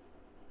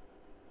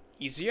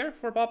easier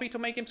for Bobby to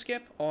make him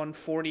skip on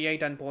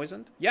 48 and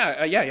poisoned?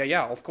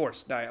 Yeah, of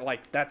course.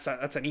 That's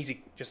an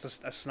easy, just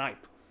a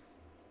snipe.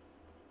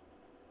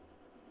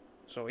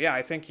 So yeah,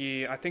 I think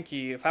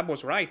Fab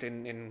was right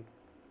in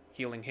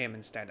healing him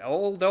instead.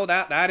 Although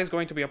that is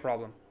going to be a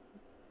problem.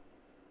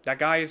 That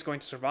guy is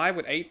going to survive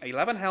with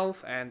 11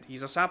 health, and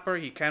he's a sapper.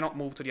 He cannot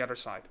move to the other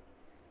side.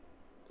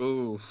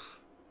 Oof.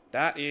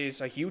 That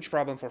is a huge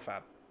problem for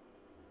Fab.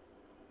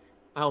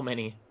 How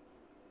many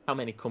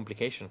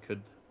complication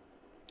could?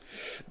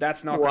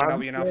 That's not gonna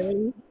be enough.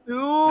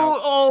 No.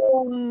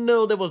 Oh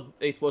no,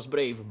 it was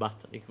brave, but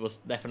it was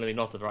definitely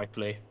not the right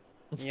play.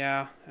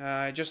 Yeah,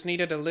 I just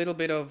needed a little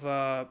bit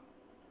of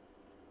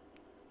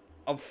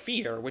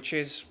fear, which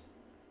is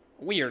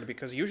weird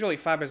because usually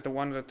Fab is the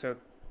one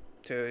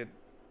to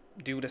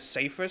do the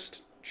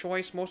safest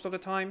choice most of the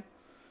time.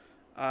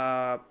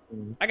 I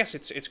guess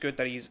it's good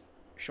that he's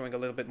showing a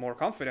little bit more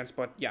confidence,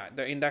 but yeah,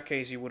 in that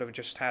case you would have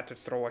just had to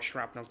throw a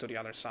shrapnel to the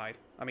other side.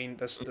 I mean,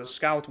 the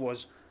scout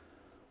was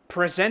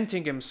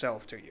presenting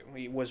himself to you.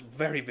 He was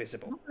very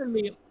visible.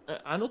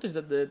 I noticed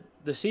that the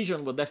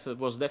decision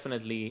was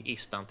definitely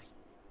instant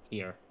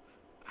here.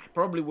 I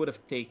probably would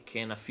have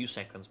taken a few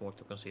seconds more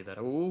to consider.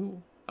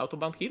 Ooh,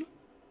 autobound kill?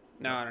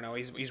 No.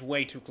 He's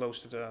way too close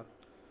to the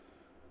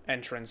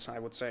entrance, I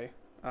would say.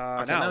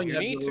 Okay, now you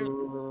need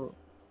to...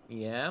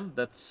 Yeah,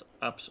 that's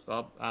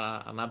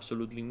an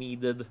absolutely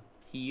needed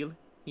heal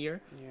here.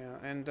 Yeah,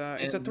 and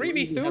it's a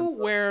 3v2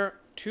 where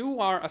 2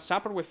 are a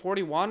sapper with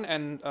 41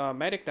 and a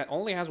medic that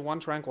only has 1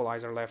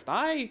 tranquilizer left.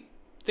 I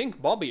think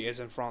Bobby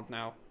is in front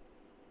now.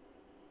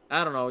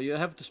 I don't know. You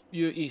have to.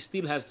 He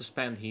still has to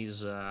spend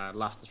his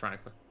last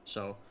tranquil.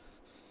 So,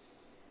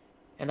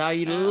 and I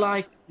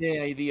like the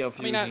idea of.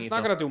 I mean, it's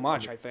not gonna do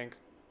much. I think.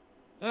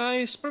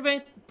 It's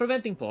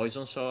preventing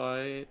poison, so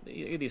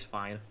it is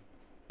fine.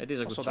 It is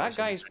a good. So that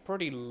guy is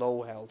pretty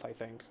low health, I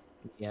think.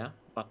 Yeah,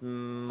 but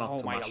not oh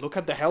too my much. God! Look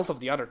at the health of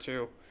the other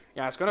two.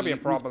 Yeah, it's gonna be a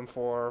problem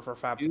for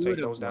Fab to take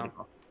those down.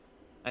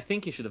 I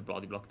think he should have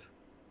body blocked.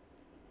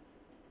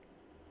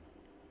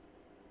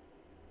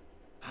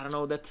 I don't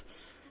know that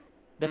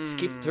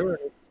skipped turn.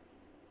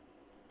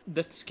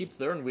 That skipped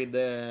turn with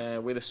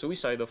the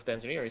suicide of the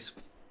engineer is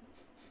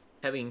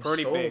having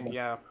pretty so big. much,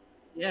 yeah.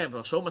 Yeah,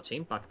 but so much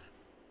impact.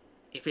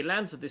 If he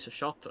lands this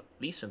shot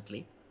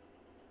decently,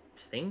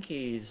 I think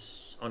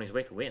he's on his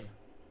way to win.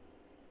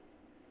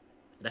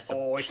 That's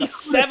it's a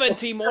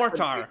 70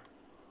 mortar.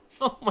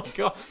 Oh my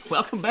God!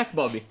 Welcome back,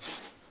 Bobby.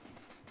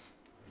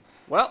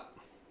 Well,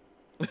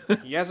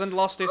 he hasn't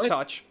lost his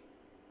touch.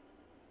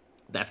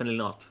 Definitely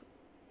not.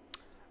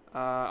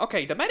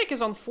 Okay, the medic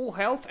is on full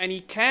health, and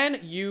he can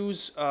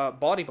use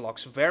body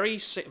blocks very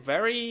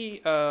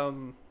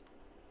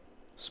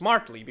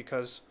smartly,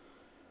 because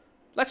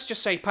let's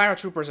just say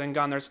paratroopers and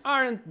gunners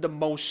aren't the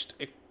most,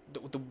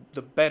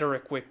 the better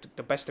equipped,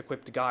 the best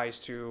equipped guys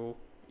to,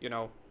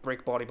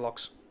 break body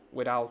blocks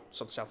without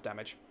some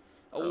self-damage.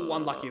 Oh,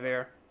 unlucky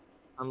there.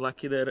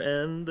 Unlucky there,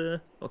 and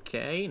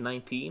okay,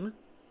 19.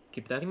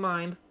 Keep that in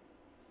mind.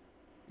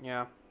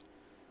 Yeah.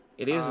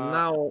 It is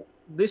now.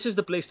 This is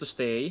the place to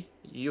stay.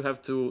 You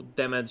have to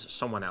damage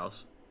someone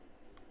else.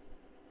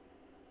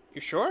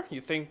 You sure?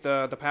 You think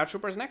the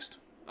paratrooper is next?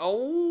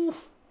 Oh.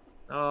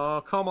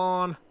 Oh, come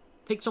on.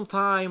 Take some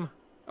time.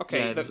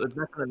 Okay. Yeah,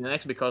 definitely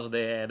next, because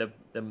the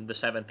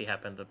 70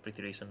 happened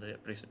pretty recently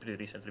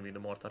with the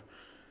mortar.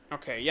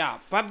 Okay, yeah.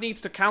 Fab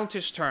needs to count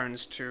his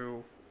turns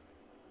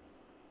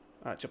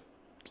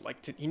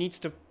he needs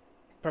to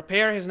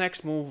prepare his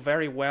next move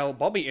very well.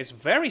 Bobby is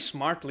very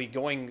smartly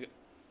going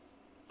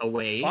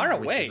far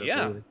away,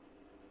 yeah.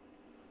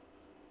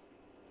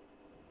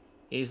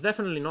 He's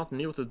definitely not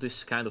new to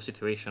this kind of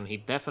situation. He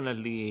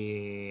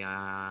definitely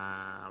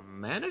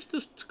managed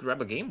to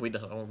grab a game with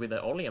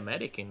only a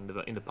medic in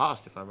the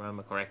past, if I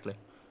remember correctly.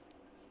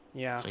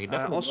 Yeah. So he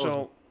definitely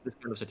knows this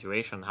kind of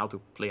situation, how to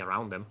play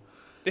around them.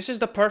 This is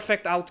the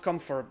perfect outcome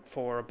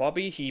for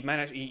Bobby.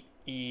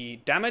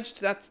 He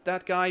damaged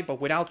that guy, but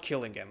without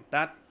killing him.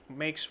 That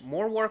makes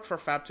more work for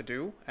Fab to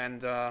do,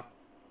 and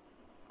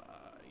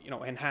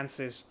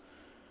enhances.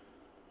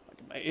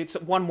 It's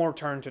one more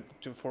turn to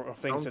do for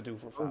Fab.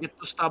 Don't get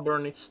too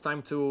stubborn. It's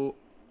time to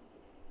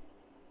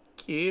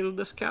kill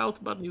the scout,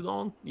 but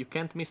you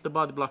can't miss the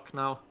body block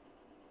now.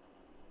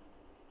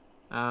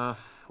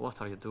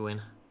 What are you doing?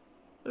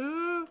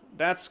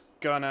 That's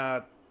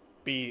gonna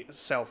be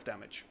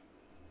self-damage.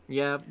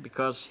 Yeah,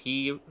 because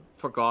he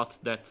forgot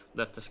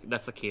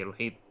that's a kill.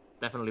 He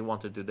definitely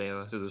wanted to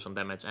do some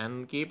damage,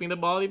 and keeping the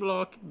body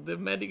block, the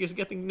medic is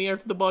getting near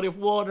to the body of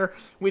water,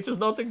 which is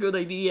not a good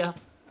idea.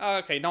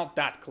 Okay, not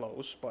that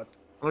close, but...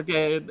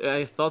 Okay,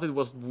 I thought it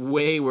was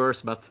way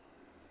worse, but...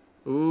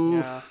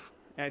 Oof.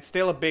 Yeah, it's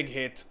still a big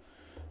hit.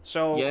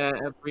 So... Yeah,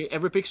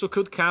 every pixel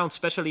could count,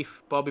 especially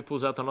if Bobby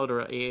pulls out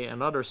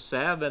another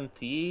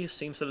 70.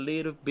 Seems a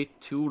little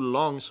bit too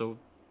long, so...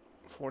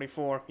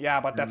 44. Yeah,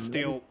 but that's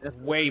still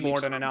way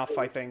more than enough,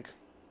 I think,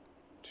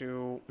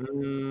 to...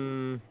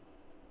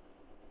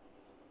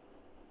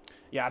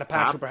 Yeah, the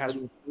paratrooper has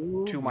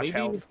too much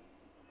health.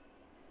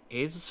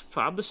 Is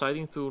Fab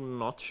deciding to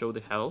not show the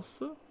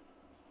health?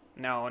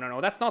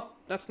 No. That's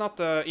not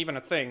even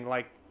a thing.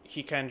 Like,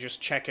 he can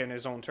just check in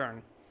his own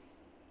turn.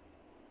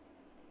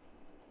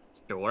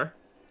 Sure.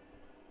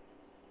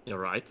 You're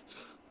right.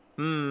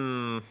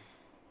 Hmm.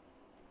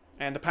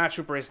 And the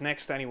paratrooper is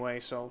next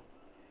anyway, so...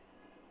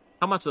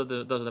 How much does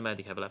the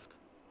medic have left?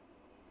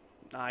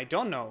 I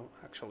don't know,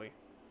 actually.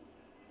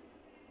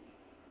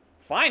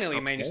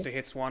 Finally managed to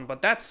hit one,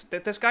 but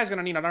this guy's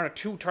gonna need another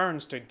 2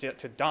 turns to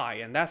die,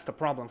 and that's the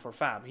problem for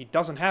Fab. He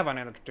doesn't have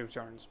another 2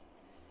 turns.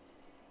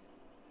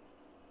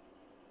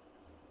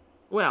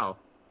 Well.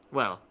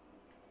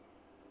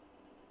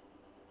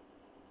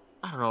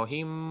 I don't know,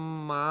 he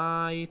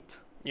might...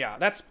 Yeah,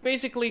 that's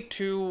basically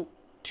two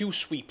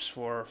sweeps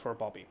for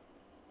Bobby.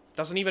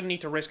 Doesn't even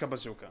need to risk a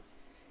bazooka.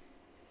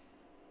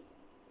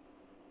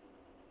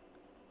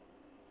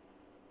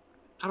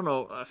 I don't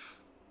know.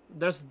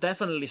 There's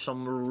definitely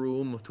some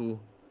room to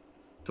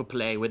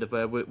play with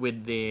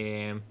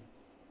the.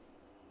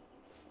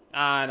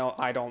 No,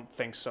 I don't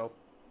think so.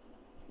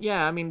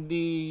 Yeah, I mean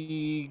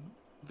the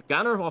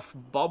gunner of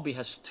Bobby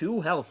has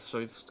 2 health, so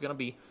it's gonna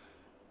be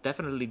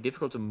definitely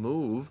difficult to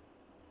move.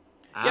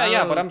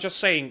 Yeah, but I'm just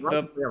saying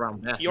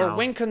your now.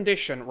 win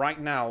condition right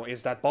now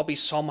is that Bobby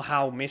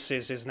somehow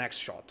misses his next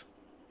shot.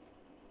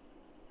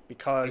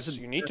 Because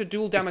you need to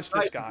dual damage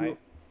this guy.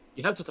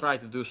 You have to try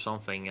to do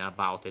something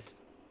about it.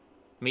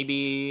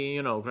 Maybe,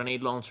 you know,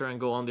 grenade launcher and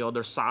go on the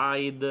other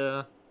side,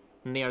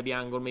 near the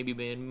angle, maybe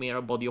near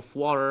a body of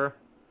water.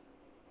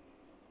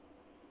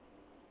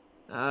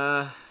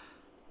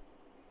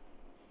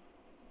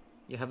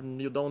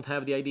 You don't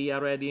have the idea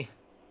ready.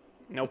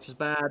 Nope. Which is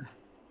bad.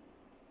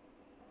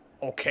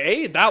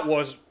 Okay, that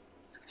was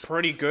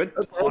pretty good,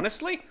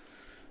 honestly.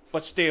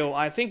 But still,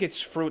 I think it's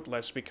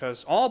fruitless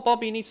because all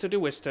Bobby needs to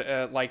do is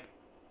to, like,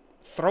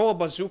 throw a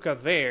bazooka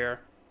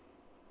there.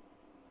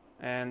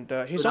 And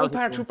his own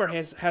paratrooper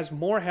has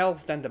more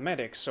health than the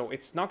medic, so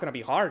it's not gonna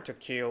be hard to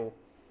kill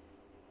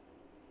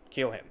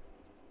him.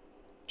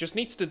 Just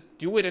needs to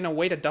do it in a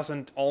way that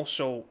doesn't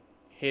also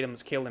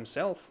kill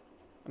himself.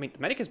 I mean, the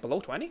medic is below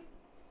 20?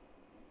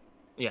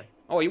 Yeah.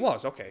 Oh, he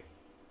was, okay.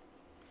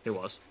 He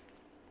was.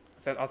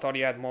 I thought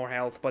he had more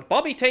health. But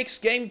Bobby takes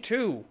game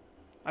 2.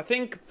 I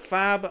think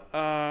Fab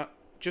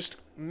just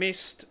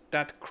missed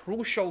that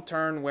crucial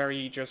turn where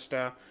he just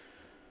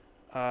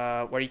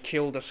where he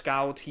killed a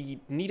scout.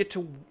 He needed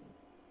to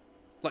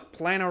like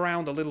plan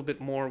around a little bit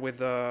more with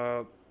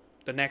the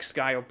next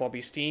guy of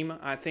Bobby's team.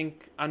 I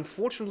think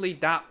unfortunately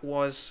that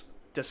was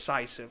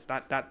decisive.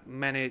 That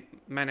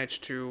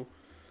managed to,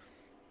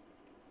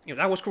 you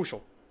know, that was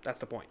crucial.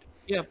 That's the point.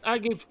 Yeah, I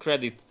give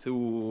credit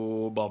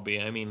to Bobby.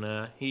 I mean,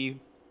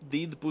 he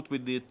did put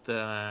with it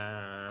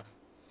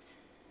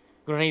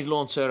grenade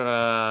launcher,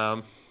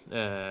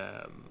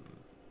 the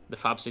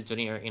Fab's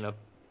engineer in a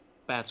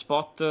bad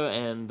spot,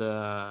 and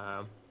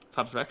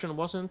Fab's reaction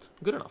wasn't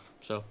good enough.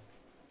 So,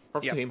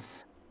 props to him.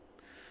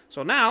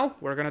 So now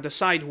we're gonna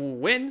decide who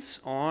wins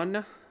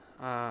on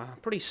a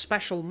pretty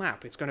special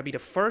map. It's gonna be the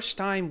first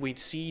time we'd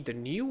see the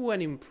new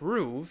and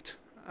improved.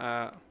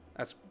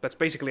 That's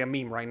basically a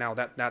meme right now.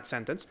 That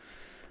sentence.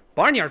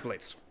 Barnyard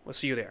Blitz. We'll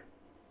see you there.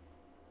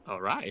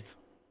 All right.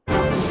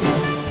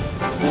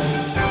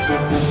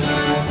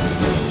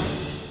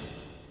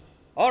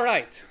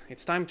 Alright,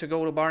 it's time to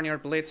go to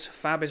Barnyard Blitz.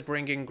 Fab is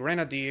bringing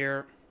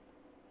Grenadier,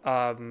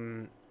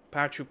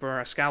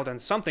 Paratrooper, a Scout,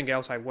 and something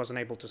else. I wasn't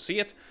able to see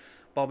it.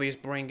 Bobby is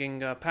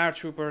bringing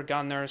Paratrooper,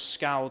 Gunner,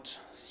 Scout,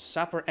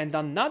 Sapper, and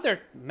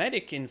another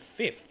Medic in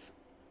 5th.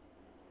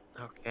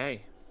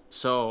 Okay,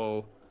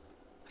 so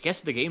I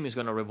guess the game is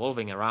gonna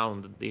revolving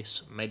around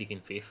this Medic in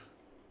 5th.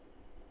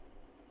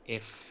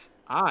 If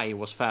I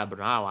was Fab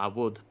now, I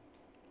would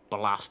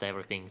blast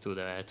everything to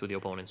the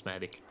opponent's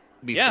Medic.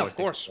 Yeah, of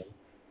course.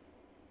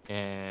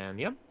 And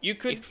yeah, you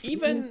could if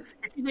he's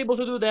able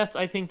to do that,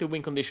 I think the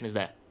win condition is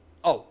there.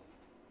 Oh,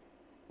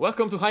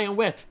 welcome to High and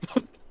Wet.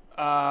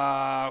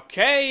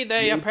 Okay,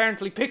 they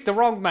apparently picked the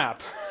wrong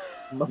map.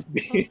 Must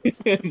be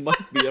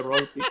a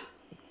wrong pick.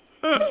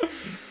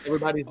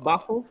 Everybody's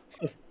baffled.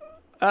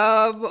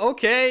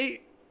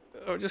 Okay,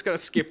 I'm just gonna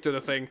skip to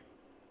the thing.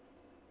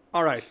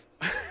 All right.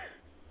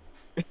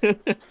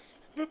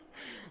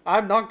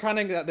 I'm not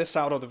cutting this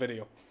out of the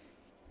video.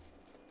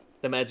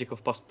 The magic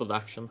of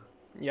post-production.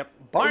 Yep.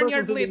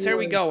 Barnyard Blitz, here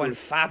we go, and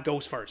Fab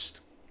goes first.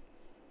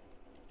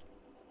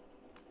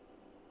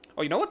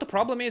 Oh, you know what the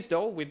problem is,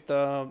 though, with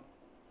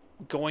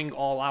going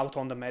all out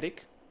on the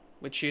medic?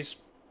 Which is...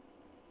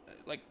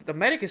 like, the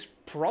medic is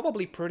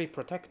probably pretty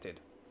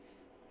protected.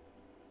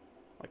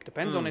 Like,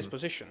 depends on his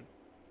position.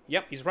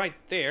 Yep, he's right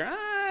there.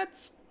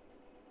 It's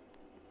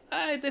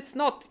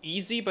not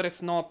easy, but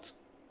it's not...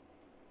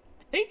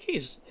 I think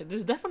it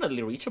is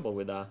definitely reachable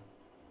with the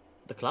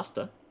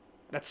cluster.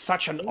 That's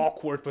such an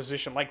awkward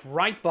position, like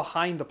right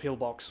behind the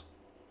pillbox.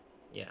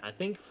 Yeah, I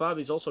think Fab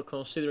is also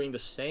considering the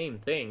same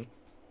thing.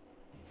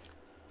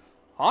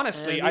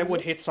 Honestly, I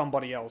would hit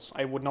somebody else.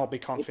 I would not be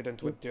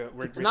confident with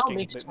risking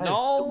it.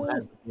 No!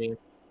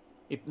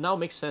 It now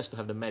makes sense to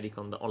have the medic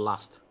on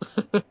last.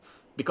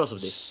 because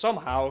of this.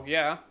 Somehow,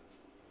 yeah.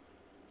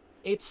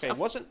 It's Okay, it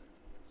wasn't...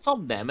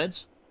 some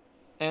damage,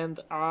 and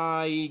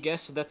I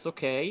guess that's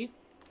okay.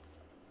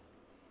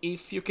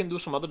 If you can do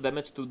some other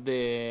damage to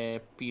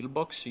the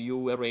pillbox,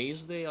 you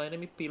erase the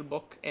enemy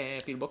pillbox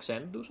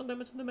and do some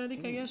damage to the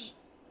medic, I guess.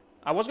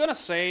 I was gonna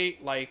say,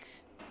 like,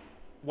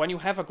 when you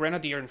have a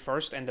grenadier in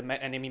first and the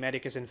enemy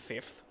medic is in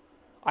fifth,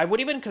 I would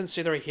even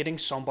consider hitting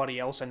somebody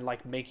else and,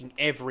 like, making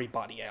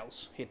everybody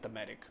else hit the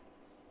medic.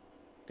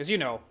 Because, you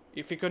know,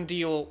 if you can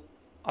deal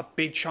a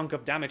big chunk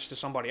of damage to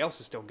somebody else,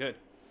 it's still good.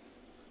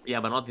 Yeah,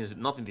 but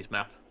not in this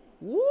map.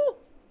 Woo!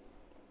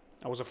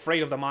 I was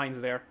afraid of the mines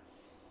there.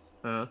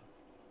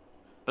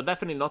 But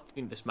definitely not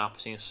in this map,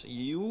 since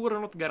you are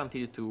not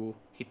guaranteed to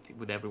hit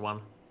with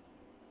everyone.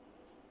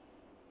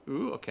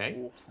 Ooh, okay.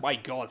 Oh, my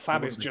god,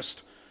 Fab is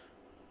just...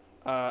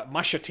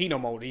 Machetino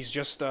mode. He's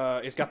just,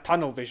 he's got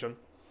tunnel vision.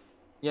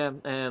 Yeah,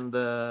 and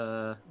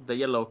the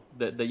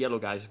yellow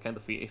guys kind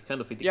of it's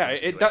kind of fitting. Yeah,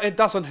 it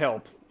doesn't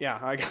help.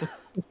 Yeah,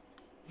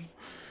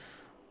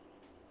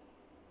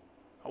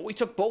 Oh, we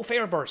took both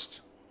air bursts.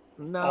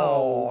 No.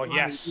 Oh,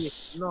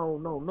 yes.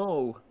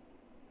 No.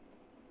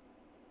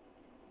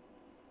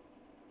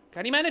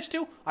 Can he manage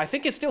to? I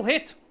think it still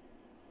hit.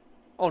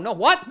 Oh, no,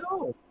 what?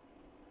 No.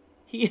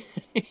 He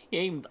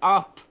aimed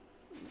up.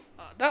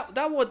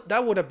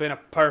 That would have been a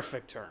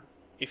perfect turn.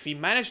 If he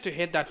managed to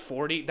hit that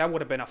 40, that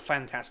would have been a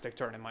fantastic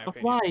turn, in my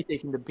opinion. Why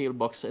taking the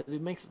pillbox? It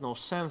makes no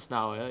sense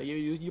now.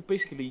 You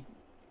basically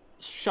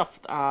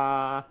shoved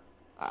a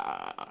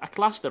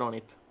cluster on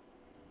it.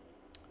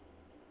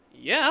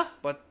 Yeah,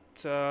 but...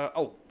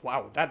 oh,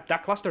 wow.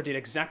 That cluster did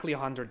exactly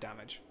 100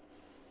 damage.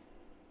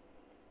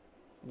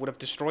 Would have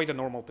destroyed a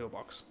normal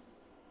pillbox.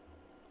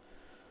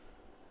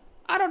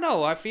 I don't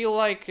know. I feel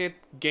like it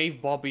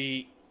gave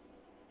Bobby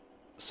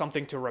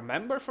something to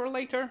remember for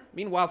later.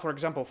 Meanwhile, for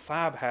example,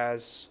 Fab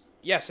has...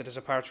 Yes, it is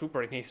a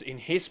paratrooper in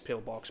his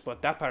pillbox,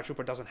 but that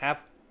paratrooper doesn't have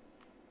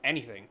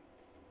anything.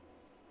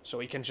 So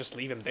he can just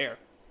leave him there.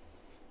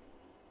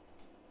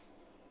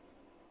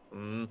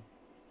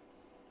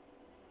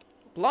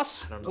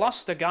 Plus,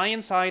 the guy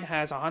inside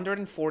has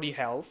 140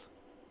 health.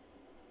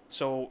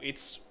 So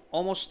it's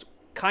almost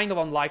kind of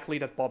unlikely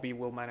that Bobby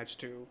will manage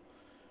to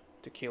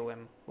kill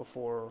him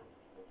before...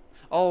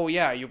 Oh,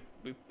 yeah,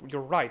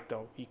 you're right,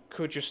 though. He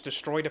could just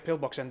destroy the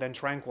pillbox and then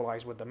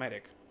tranquilize with the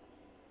medic.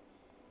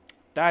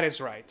 That is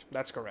right.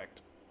 That's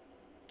correct.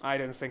 I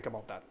didn't think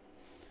about that.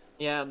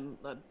 Yeah.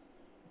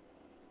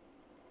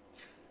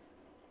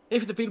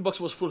 If the pillbox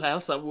was full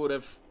health, I would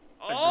have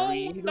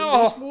agreed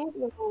on this move.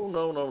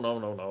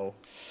 No.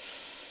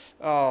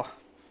 Oh.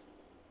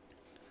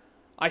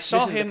 I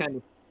saw this him... Is the kind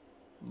of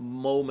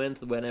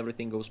moment when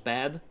everything goes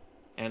bad,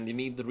 and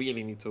you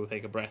really need to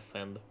take a breath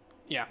and...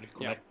 Yeah.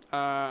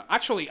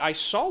 Actually, I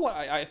saw what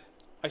I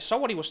saw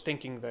what he was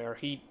thinking there.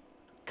 He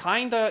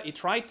tried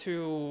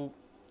to,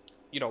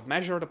 you know,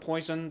 measure the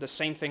poison the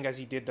same thing as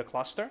he did the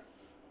cluster,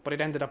 but it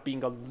ended up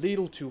being a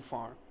little too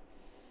far.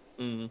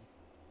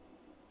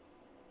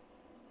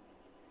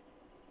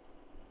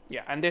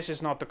 Yeah, and this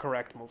is not the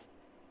correct move.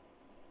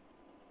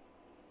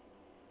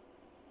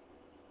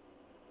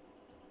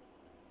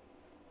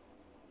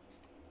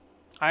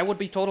 I would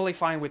be totally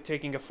fine with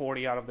taking a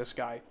 40 out of this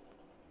guy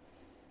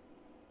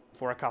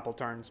for a couple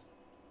turns.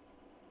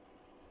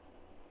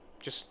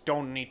 Just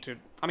don't need to...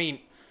 I mean,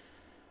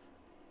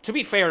 to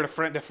be fair, the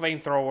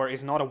flamethrower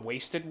is not a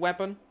wasted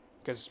weapon,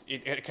 because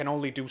it can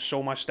only do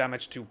so much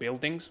damage to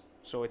buildings,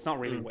 so it's not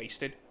really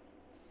wasted.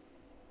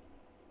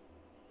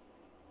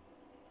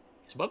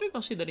 Is Bobby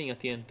considering a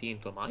TNT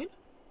into a mine?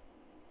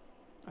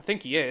 I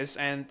think he is,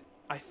 and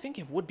I think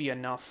it would be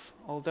enough,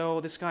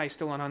 although this guy is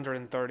still on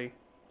 130.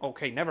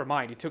 Okay, never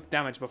mind, he took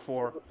damage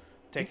before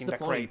taking that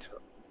crate.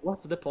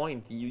 What's the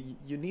point?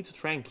 You need to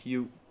trank.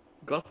 You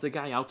got the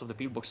guy out of the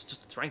pillbox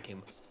just to trank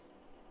him.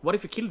 What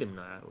if you killed him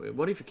now?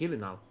 What if you kill him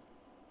now?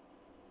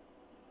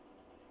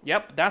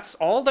 Yep, that's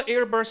all the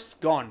air bursts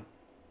gone.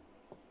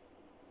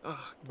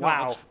 Oh,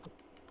 wow.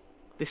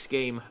 This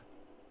game.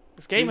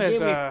 This game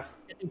is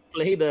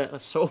played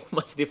so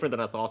much different than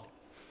I thought.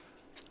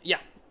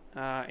 Yeah,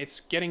 it's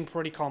getting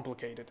pretty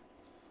complicated.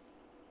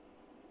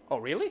 Oh,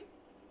 really?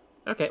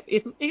 Okay,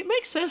 it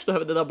makes sense to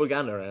have the double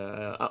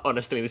gunner,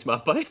 honestly, in this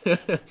map. I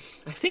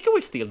think I will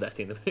steal that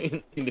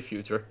in the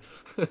future.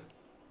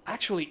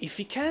 Actually, if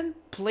he can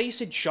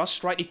place it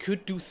just right, it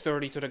could do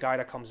 30 to the guy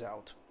that comes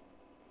out.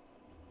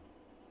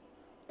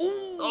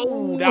 Ooh,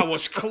 oh, that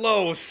was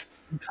close.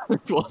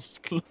 It was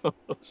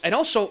close. And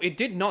also, it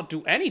did not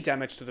do any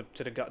damage to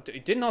the guy.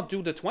 It did not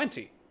do the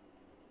 20.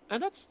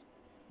 And that's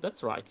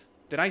right.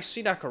 Did I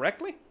see that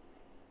correctly?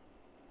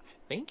 I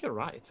think you're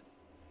right.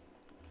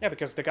 Yeah,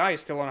 because the guy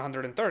is still on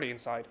 130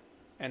 inside.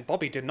 And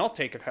Bobby did not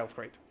take a health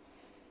crate.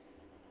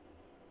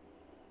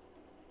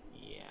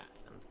 Yeah.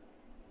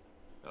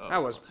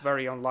 That was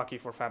very unlucky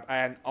for Fab.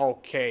 And,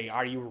 okay,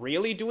 are you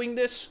really doing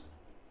this?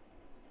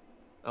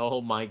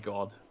 Oh my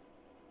god.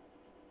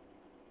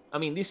 I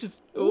mean, this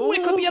is... Ooh,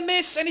 it could be a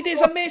miss, and it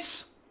is a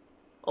miss!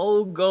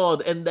 Oh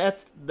god, and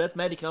that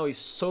medic now is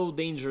so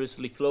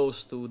dangerously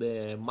close to the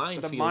To the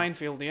minefield.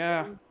 minefield,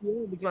 yeah.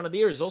 Yeah, the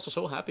Grenadier is also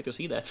so happy to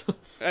see that.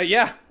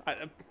 Yeah.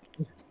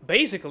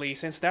 Basically,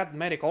 since that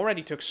medic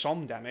already took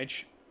some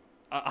damage,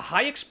 a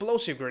high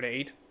explosive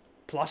grenade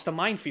plus the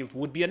minefield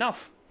would be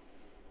enough.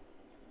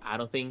 I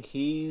don't think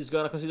he's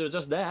gonna consider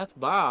just that,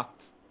 but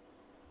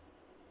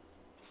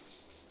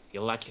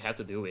feel like you have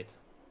to do it.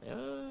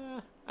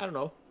 I don't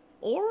know.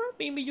 Or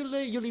maybe you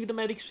leave the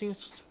medics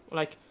since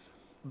like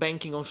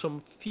banking on some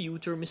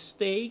future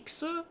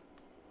mistakes.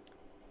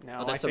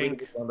 Now, I That's a really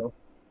good think... one though.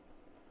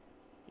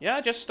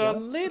 Yeah, just a Yeah,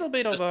 little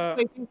bit of just a...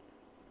 waiting.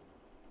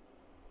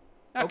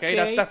 Okay,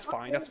 Okay, that's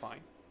fine, that's fine.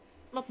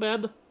 not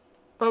bad.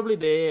 Probably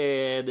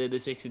the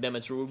 60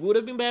 damage rule would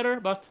have been better,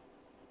 but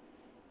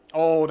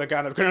Oh, the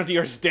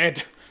Grenadier's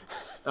dead.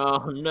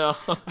 oh no.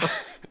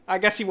 I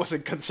guess he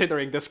wasn't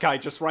considering this guy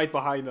just right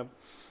behind him.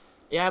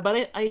 Yeah,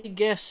 but I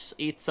guess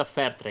it's a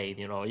fair trade,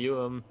 you know.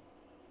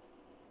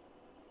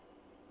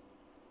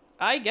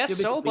 I guess You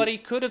so, but basically he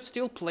could have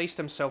still placed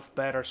himself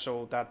better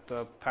so that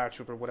the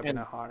paratrooper would have been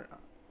and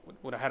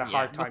would have had a yeah,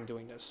 hard but time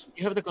doing this.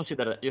 you have to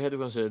consider that. You have to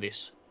consider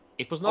this.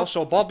 It was not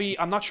Also, Bobby,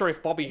 I'm not sure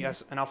if Bobby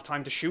has enough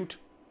time to shoot.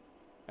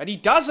 And he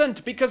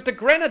doesn't, because the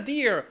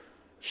Grenadier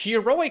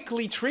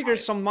heroically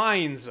triggers some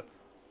mines,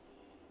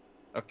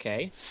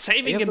 okay.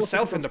 saving You have to also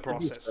himself in the consider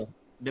this, process. though.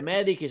 The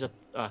medic is at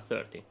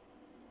 30.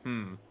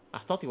 I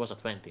thought he was at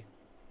 20.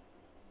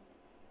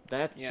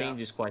 That Yeah.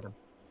 changes quite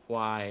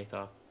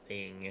a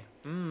thing.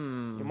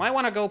 You might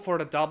want to go for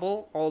the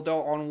double,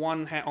 although on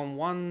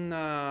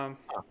one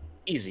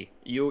Easy.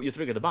 You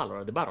trigger the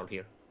barrel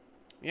here.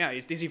 yeah,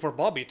 it's easy for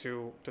Bobby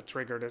to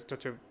trigger this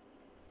to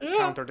Yeah.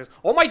 counter this.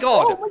 Oh my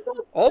god! Oh my god!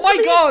 Oh It's my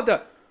gonna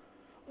god!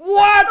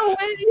 What?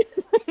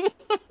 hit.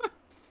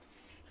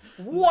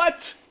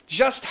 What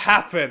just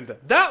happened?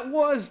 That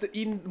was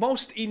the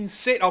most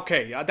insane.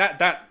 Okay,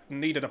 that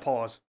needed a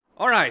pause.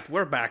 All right,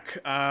 we're back.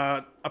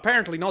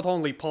 Apparently, not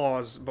only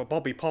pause, but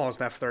Bobby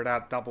paused after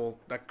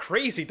that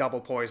crazy double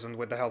poison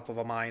with the help of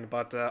a mine,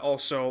 but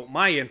also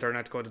my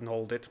internet couldn't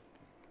hold it,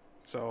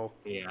 so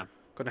Yeah.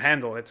 couldn't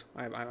handle it.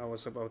 I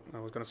was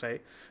gonna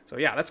say. So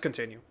yeah, let's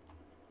continue.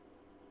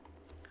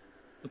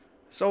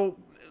 So,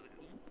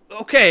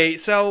 okay,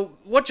 so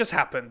what just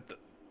happened?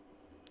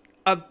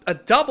 A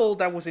double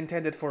that was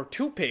intended for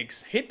two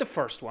pigs hit the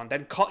first one,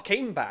 then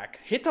came back,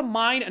 hit a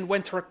mine, and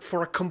went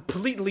for a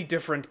completely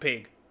different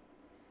pig.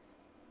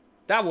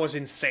 That was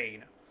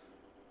insane.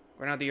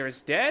 Grenadier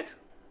is dead,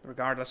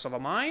 regardless of a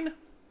mine.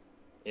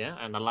 Yeah,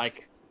 and I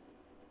like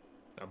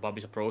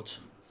Bobby's approach.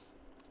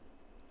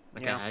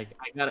 Okay, Yeah.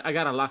 I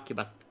got unlucky,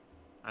 but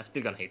I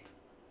still got hit.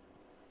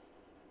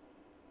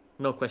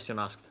 No question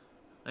asked.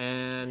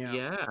 And Yeah.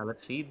 yeah,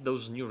 let's see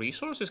those new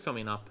resources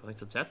coming up.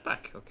 It's a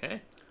jetpack,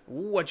 okay.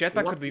 Ooh, a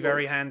jetpack What could be will-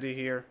 very handy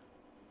here.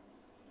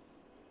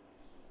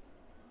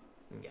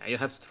 Yeah, you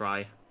have to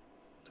try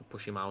to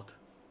push him out.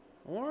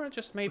 Or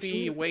just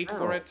maybe him wait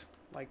for out. it.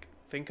 Like,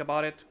 think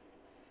about it.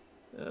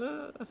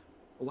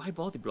 Why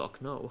body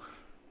block? No.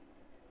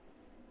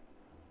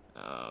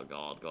 Oh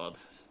god,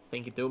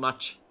 thinking too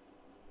much.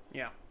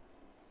 Yeah.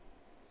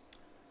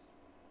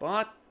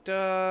 But,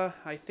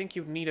 I think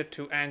you needed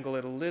to angle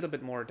it a little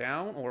bit more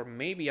down, or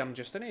maybe I'm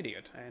just an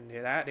idiot, and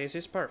that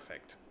is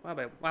perfect.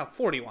 Well,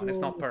 41 is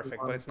not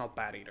perfect, but it's not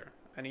bad either.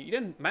 And he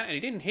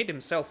didn't hit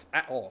himself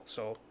at all,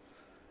 so...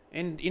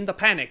 In the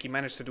panic, he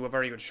managed to do a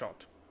very good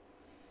shot.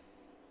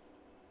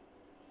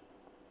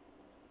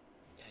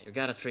 Yeah, you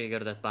gotta trigger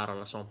that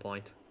barrel at some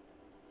point.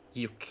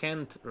 You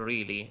can't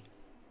really...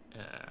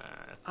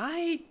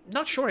 I'm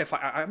not sure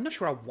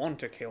I want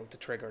to kill to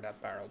trigger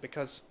that barrel,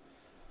 because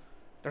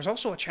there's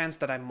also a chance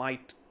that I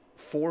might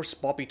force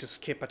Bobby to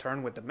skip a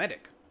turn with the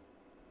medic.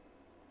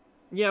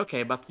 Yeah,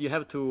 okay, but you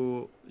have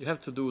to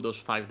do those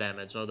 5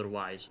 damage,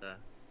 otherwise...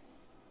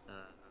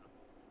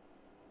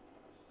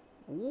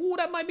 Ooh,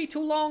 that might be too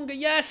long.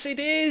 Yes, it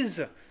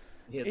is!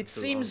 It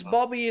seems long.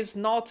 Bobby is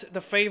not the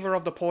favor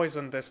of the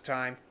poison this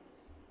time.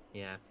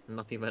 Yeah,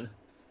 not even...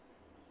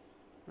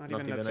 Not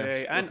Not even even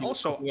today. us. And Not even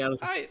also, something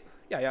else.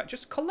 yeah,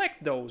 just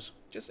collect those.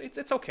 Just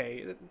it's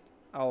okay.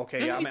 Oh,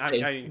 okay. Yeah, It's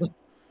safe.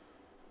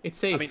 It's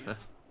safe.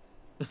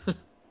 mean,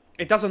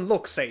 it doesn't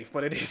look safe,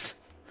 but it is.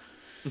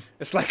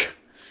 It's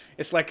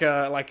like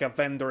a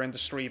vendor in the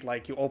street.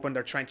 Like you open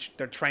their trench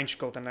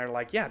coat and they're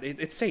like, yeah,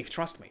 it's safe.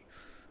 Trust me.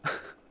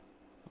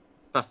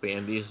 Trust me,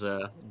 and this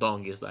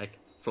dong is like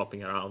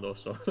flopping around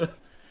also.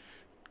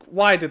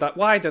 Why did I?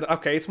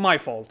 Okay, it's my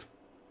fault.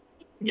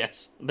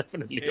 Yes,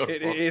 definitely your fault.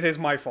 It is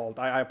my fault.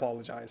 I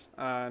apologize.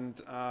 And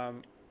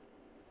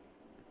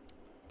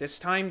this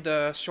time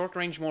the short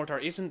range mortar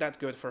isn't that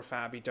good for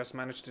Fab. He just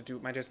manages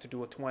to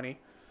do a 20.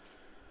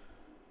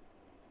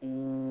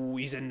 Ooh,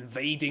 he's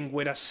invading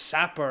with a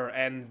sapper,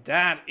 and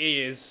that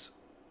is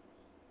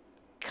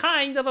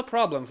kind of a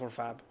problem for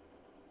Fab.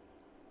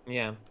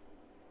 Yeah.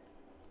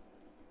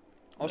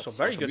 Also, That's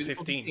very also good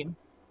beautiful to 15.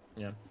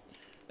 see. Yeah.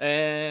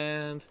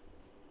 And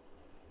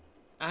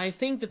I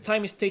think the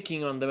time is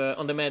ticking on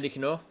the medic,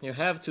 you know? You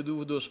have to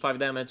do those 5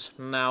 damage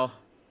now.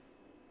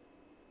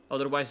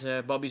 Otherwise,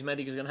 Bobby's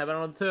medic is gonna have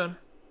another turn.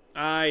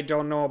 I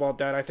don't know about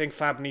that. I think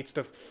Fab needs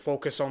to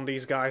focus on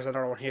these guys that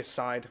are on his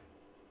side.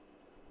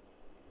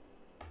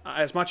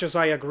 As much as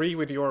I agree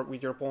with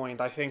your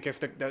point, I think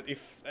if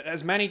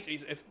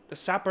if the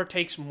Sapper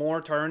takes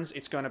more turns,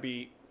 it's gonna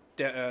be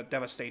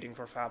devastating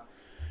for Fab.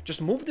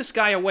 Just move this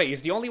guy away.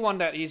 He's the only one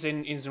that is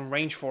in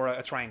range for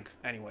a trank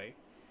anyway.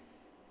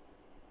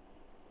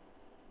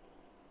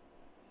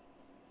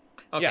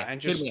 Okay, yeah, and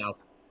just hear me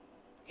out.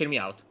 Hear me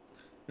out.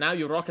 Now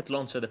you rocket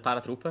launch the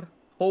paratrooper.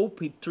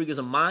 Hope it triggers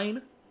a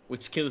mine,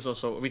 which kills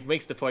also, which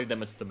makes the 5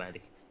 damage to the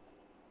medic.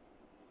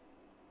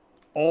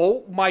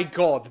 Oh my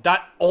god,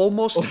 that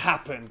almost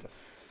happened.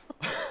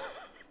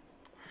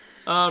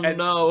 Oh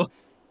no.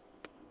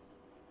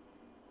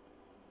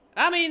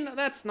 I mean,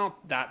 that's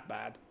not that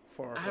bad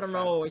for I don't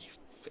Fab. know.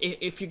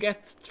 If you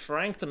get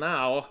strength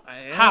now.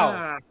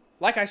 How?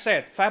 Like I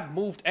said, Fab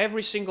moved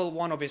every single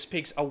one of his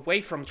pigs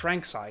away from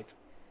Trank side.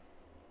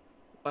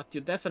 But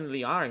you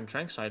definitely are in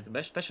Trank side,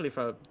 especially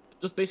for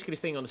just basically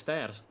staying on the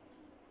stairs.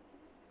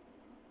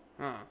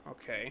 Oh,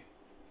 okay.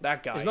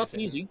 That guy. It's not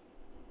easy.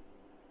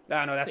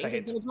 Ah, no, that's a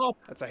hit. Drop.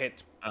 That's a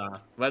hit.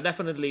 Well,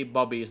 definitely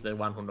Bobby is the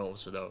one who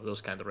knows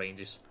those kind of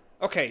ranges.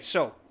 Okay,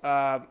 so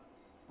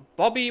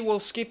Bobby will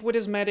skip with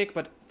his medic,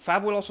 but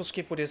Fab will also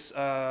skip with his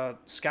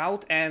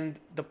scout. And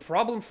the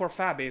problem for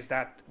Fab is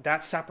that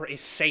that Sapper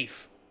is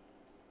safe.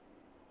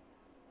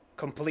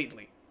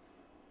 Completely.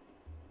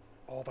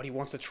 Oh, but he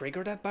wants to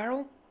trigger that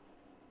barrel?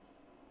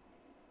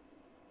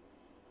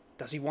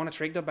 Does he want to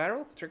trigger the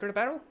barrel? Trigger the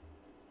barrel?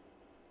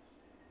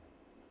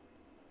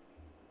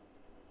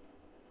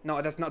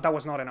 No, that's not. That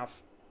was not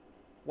enough.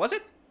 Was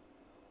it?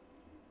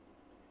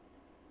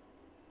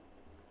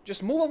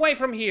 Just move away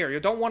from here. You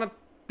don't want to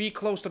be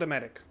close to the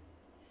medic.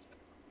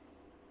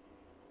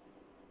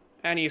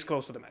 And he is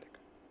close to the medic.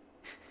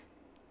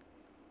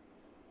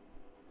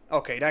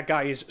 Okay, that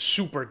guy is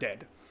super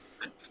dead.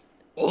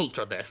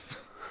 Ultra death.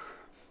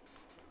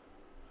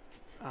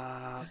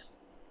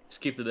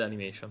 Skip to the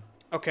animation.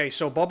 Okay,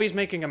 so Bobby's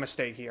making a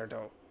mistake here,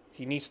 though.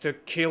 He needs to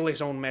kill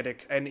his own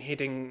medic and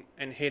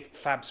hit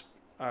Fab's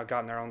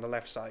gunner on the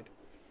left side.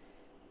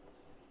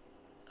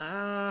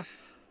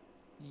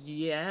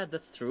 Yeah,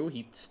 that's true.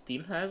 He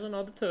still has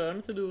another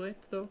turn to do it,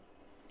 though.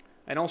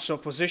 And also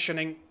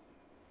positioning.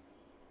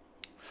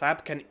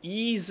 Fab can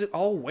ease.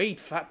 Oh wait,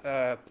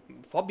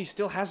 Bobby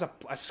still has a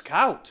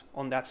scout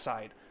on that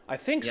side. I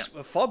think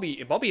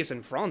Bobby is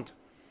in front.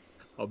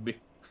 Bobby.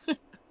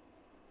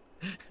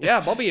 Yeah,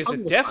 Bobby is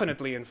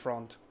definitely in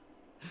front.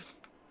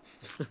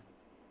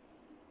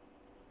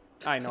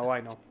 I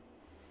know.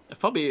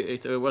 Bobby,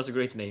 it was a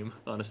great name,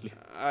 honestly.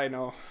 I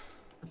know.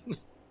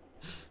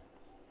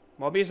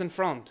 Bobby is in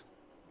front.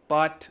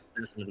 But,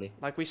 Definitely.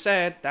 like we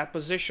said, that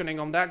positioning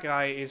on that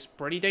guy is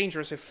pretty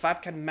dangerous. If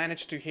Fab can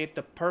manage to hit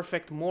the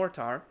perfect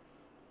mortar,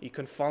 he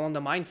can fall on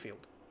the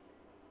minefield.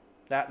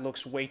 That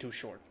looks way too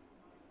short.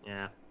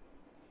 Yeah.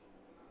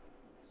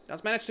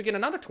 Does manage to get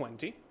another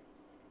 20.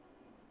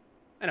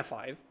 And a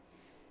 5.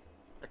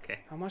 Okay.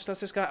 How much does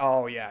this guy...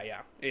 Oh,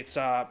 yeah. It's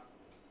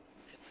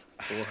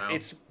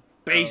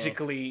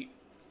basically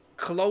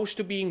close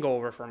to being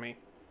over for me.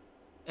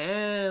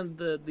 And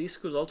this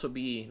could also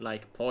be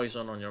like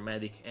poison on your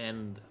medic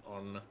and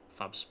on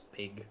Fab's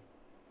pig.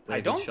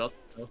 I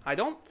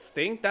don't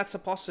think that's a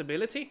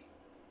possibility.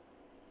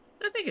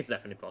 I think it's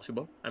definitely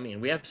possible. I mean,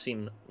 we have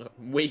seen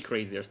way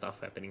crazier stuff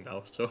happening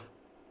now, so...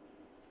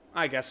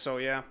 I guess so,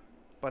 yeah.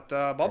 But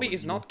Bobby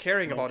is not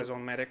caring about his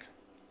own medic.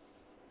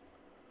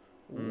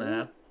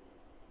 Nah.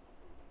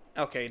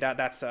 Okay,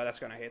 that's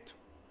gonna hit.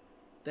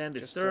 Then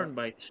this turn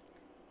by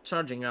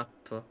charging up,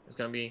 it's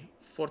gonna be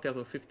 40 out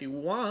of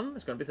 51.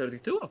 It's gonna be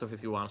 32 out of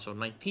 51, so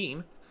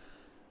 19.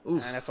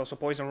 Oof. And that's also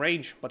poison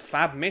range, but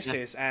Fab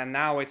misses, and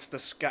now it's the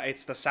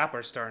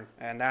Sapper's turn,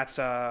 and that's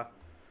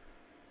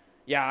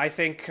yeah, I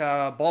think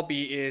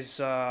Bobby is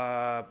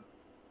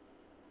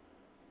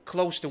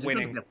close to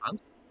winning.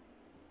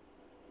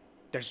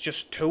 There's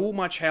just too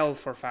much health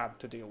for Fab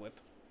to deal with.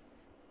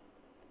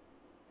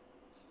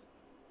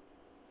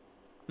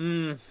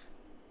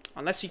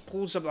 Unless he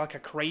pulls up like a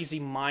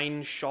crazy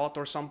mine shot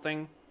or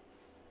something.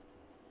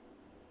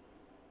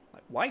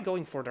 Like, why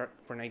going for the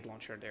grenade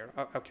launcher there?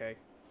 Okay.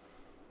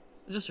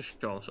 Just to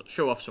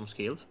show off some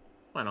skills.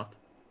 Why not?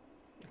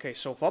 Okay,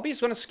 so Bobby's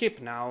gonna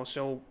skip now,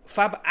 so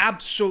Fab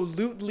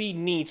absolutely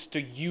needs to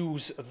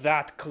use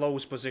that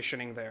close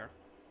positioning there.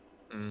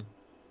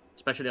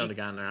 Especially on the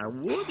gunner. I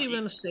would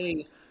even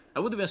say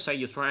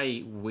you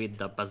try with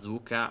the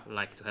bazooka,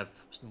 like to have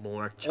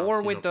more chances.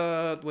 Or with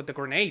the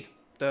grenade.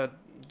 The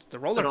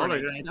roller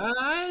grenade.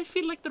 I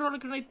feel like the roller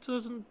grenade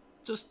doesn't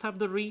just have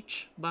the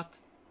reach, but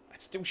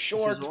it's too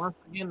short. This is once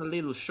again a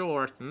little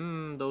short.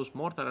 Those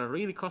mortar are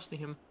really costing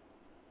him.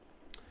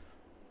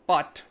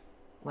 But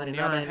on the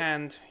other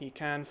hand, he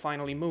can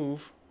finally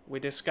move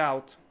with his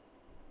scout.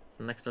 It's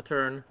an extra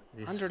turn.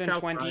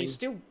 120 is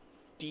still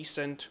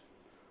decent.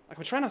 Like,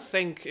 I'm trying to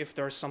think if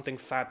there's something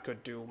Fab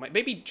could do.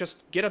 Maybe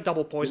just get a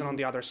double poison on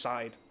the other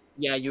side.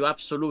 Yeah, you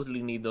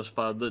absolutely need this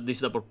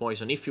double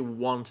poison if you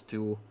want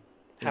to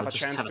have a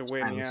just chance have to a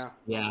win. chance.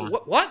 Yeah. Yeah.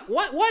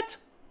 What?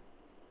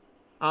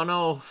 Oh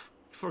no,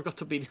 forgot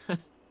to be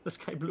the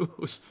Sky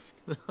Blues.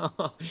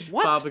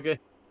 What? Fab,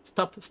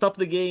 stop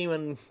the game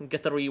and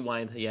get a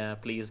rewind. Yeah,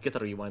 please get a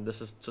rewind.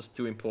 This is just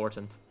too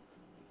important.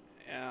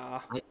 Yeah.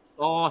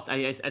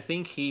 I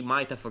think he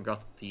might have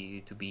forgot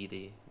to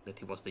be that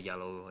he was the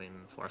yellow in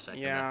for a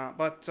second there. Yeah,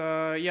 but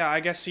yeah, I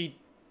guess he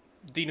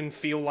didn't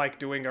feel like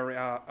doing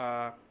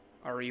a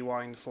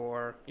rewind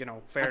for, you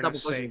know, That double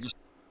fairness poison sake. is just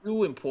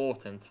too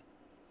important.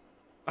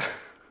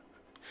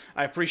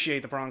 I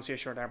appreciate the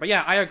pronunciation there, but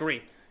yeah, I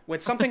agree. When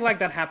something like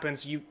that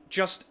happens, you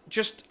just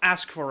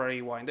ask for a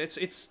rewind.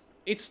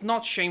 It's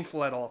not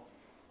shameful at all.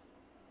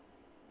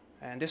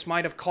 And this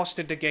might have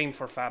costed the game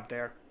for Fab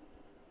there.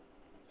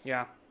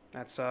 Yeah,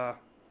 that's a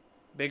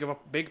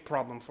big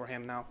problem for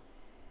him now.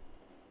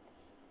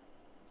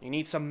 He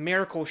needs a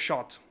miracle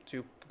shot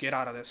to get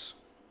out of this.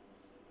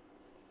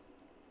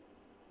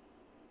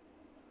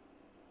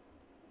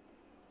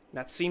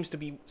 That seems to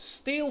be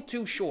still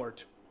too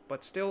short,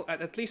 but still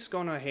at least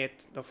gonna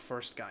hit the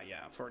first guy.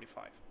 Yeah,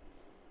 35.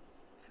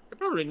 We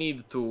probably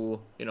need to,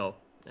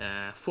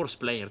 force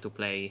player to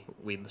play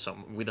with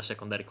a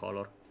secondary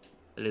color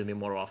a little bit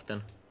more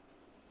often.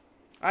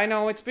 I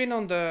know it's been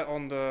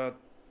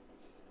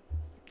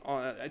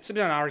it's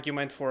been an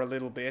argument for a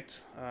little bit.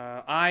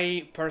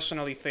 I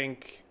personally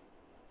think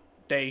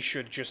they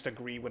should just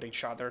agree with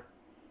each other.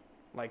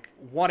 Like,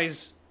 what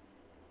is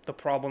the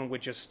problem with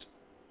just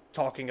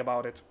talking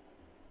about it?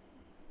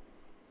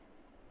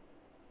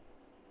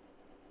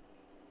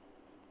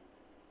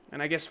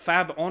 And I guess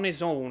Fab on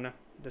his own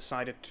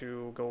decided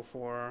to go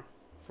for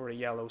a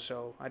yellow,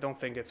 so I don't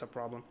think it's a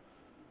problem.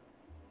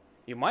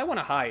 You might want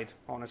to hide,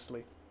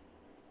 honestly.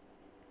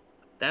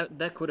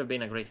 That could have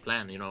been a great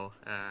plan,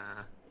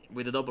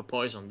 with the double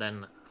poison,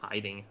 then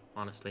hiding,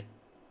 honestly.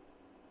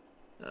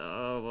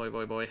 Oh,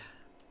 boy.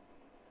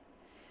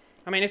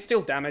 I mean, it's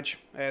still damage,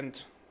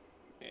 and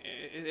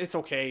it's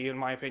okay, in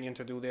my opinion,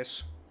 to do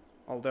this.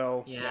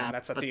 Although, yeah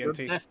that's a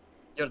TNT.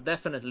 You're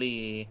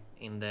definitely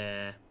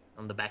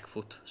on the back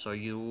foot, so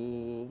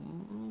you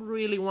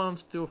really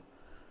want to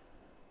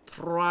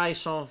try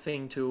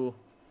something to...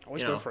 Oh,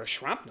 he's going for a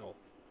shrapnel.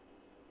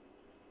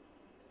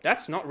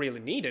 That's not really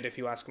needed, if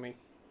you ask me.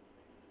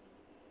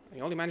 He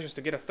only manages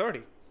to get a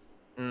 30.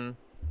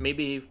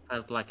 Maybe he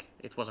felt like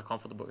it was a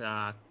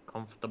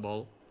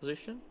comfortable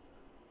position.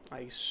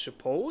 I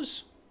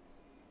suppose.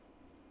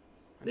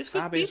 This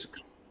could be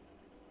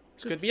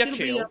a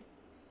kill.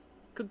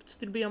 Could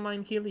still be a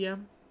mine kill, yeah.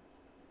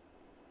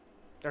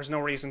 There's no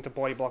reason to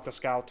body block the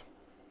scout.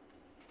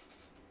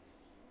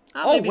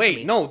 Oh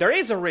wait, no, there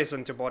is a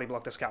reason to body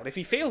block the scout. If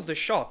he fails the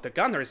shot, the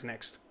gunner is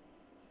next.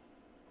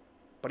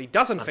 But he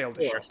doesn't fail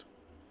the shot.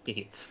 He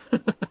hits.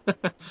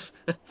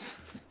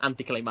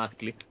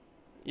 Anticlimactically.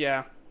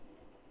 Yeah.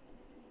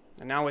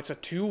 And now it's a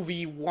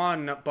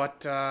 2v1,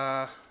 but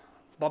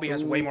Bobby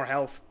has way more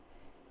health.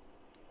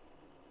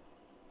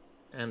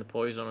 And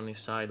poison on his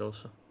side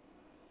also.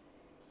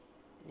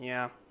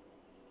 Yeah.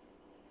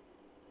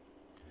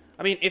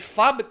 I mean, if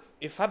Fab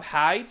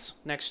hides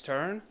next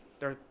turn,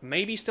 there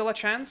may be still a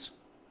chance.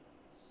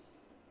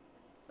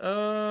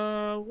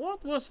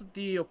 What was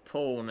the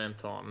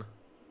opponent on?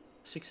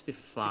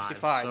 65.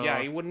 65, so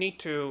yeah, he would need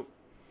to...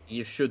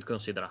 You should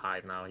consider a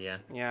hide now, yeah.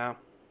 Yeah.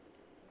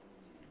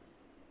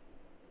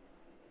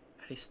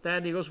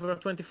 Instead, he goes for a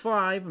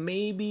 25.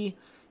 Maybe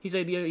his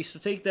idea is to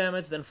take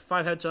damage, then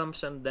 5 head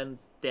jumps, and then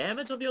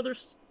damage on the other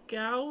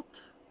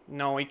scout?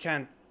 No, he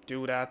can't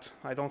do that.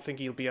 I don't think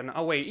he'll be on...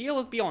 Oh, wait,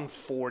 he'll be on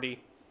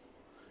 40.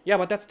 Yeah,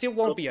 but that still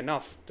won't be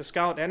enough.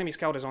 The enemy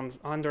scout is on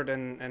 100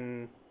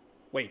 and...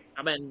 Wait.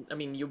 I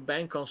mean, you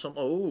bank on some...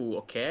 Oh,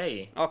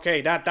 okay.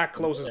 Okay, that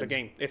closes the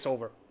game. It's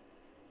over.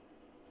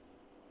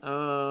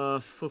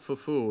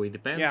 It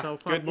depends how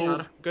far... good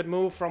move. Good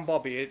move from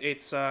Bobby.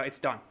 It's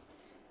done.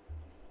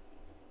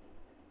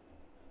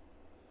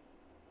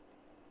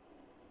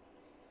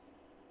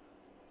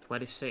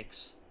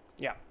 $26.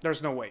 Yeah,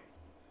 there's no way.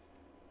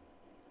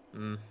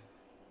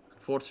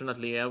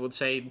 Unfortunately, I would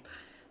say...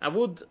 I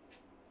would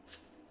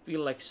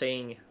feel like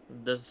saying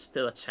there's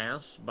still a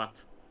chance,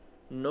 but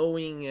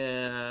knowing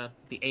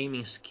the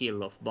aiming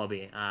skill of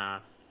Bobby, I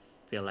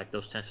feel like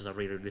those chances are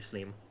really, really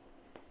slim.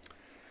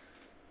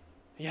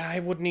 Yeah,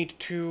 I would need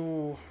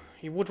two...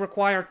 He would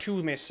require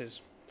 2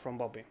 misses from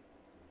Bobby.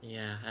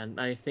 Yeah, and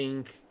I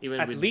think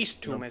even at with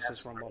least 2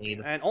 misses from Bobby.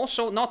 And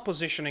also not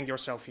positioning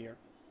yourself here.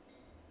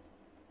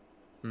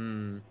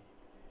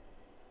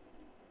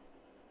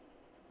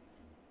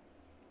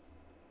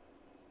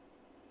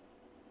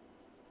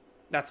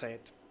 That's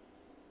it.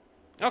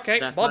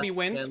 Okay, Bobby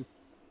wins.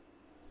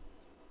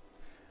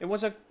 It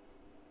was a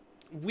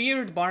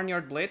weird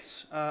Barnyard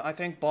Blitz. I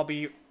think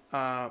Bobby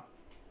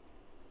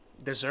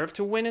deserved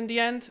to win in the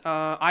end.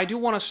 I do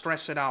want to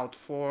stress it out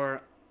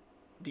for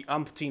the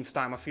umpteenth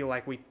time. I feel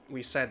like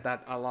we said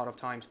that a lot of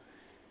times.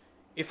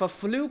 If a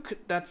fluke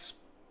that's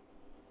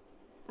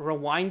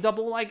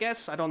rewindable, I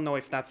guess. I don't know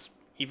if that's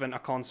even a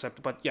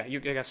concept, but yeah, I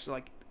guess,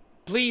 like,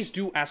 please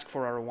do ask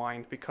for a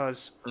rewind,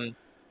 because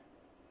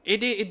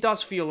it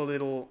does feel a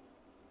little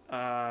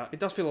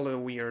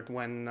weird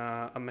when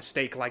a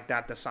mistake like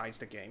that decides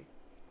the game.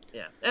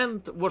 Yeah,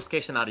 and worst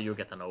case scenario, you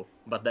get a no,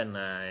 but then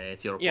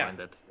it's your Yeah. point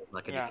that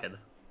like a Yeah. dickhead.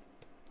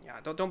 Yeah,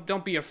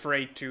 don't be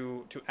afraid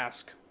to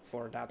ask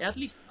for that. Yeah, at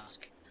least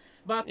ask.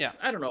 But Yeah.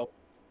 I don't know.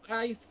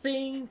 I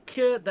think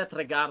that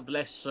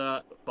regardless,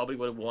 probably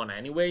would have won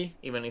anyway,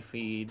 even if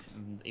It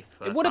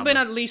would have been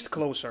at least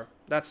closer.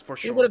 That's for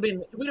sure. It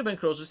would have been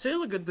closer.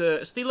 Still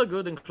a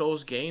good and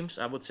close games.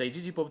 I would say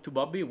GG Pop to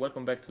Bobby.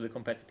 Welcome back to the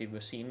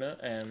competitive scene,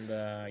 and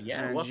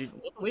yeah, And what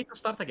a way to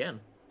start again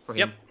for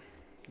Yep. him.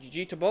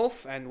 GG to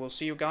both, and we'll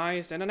see you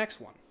guys in the next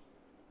one.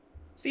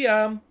 See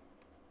ya.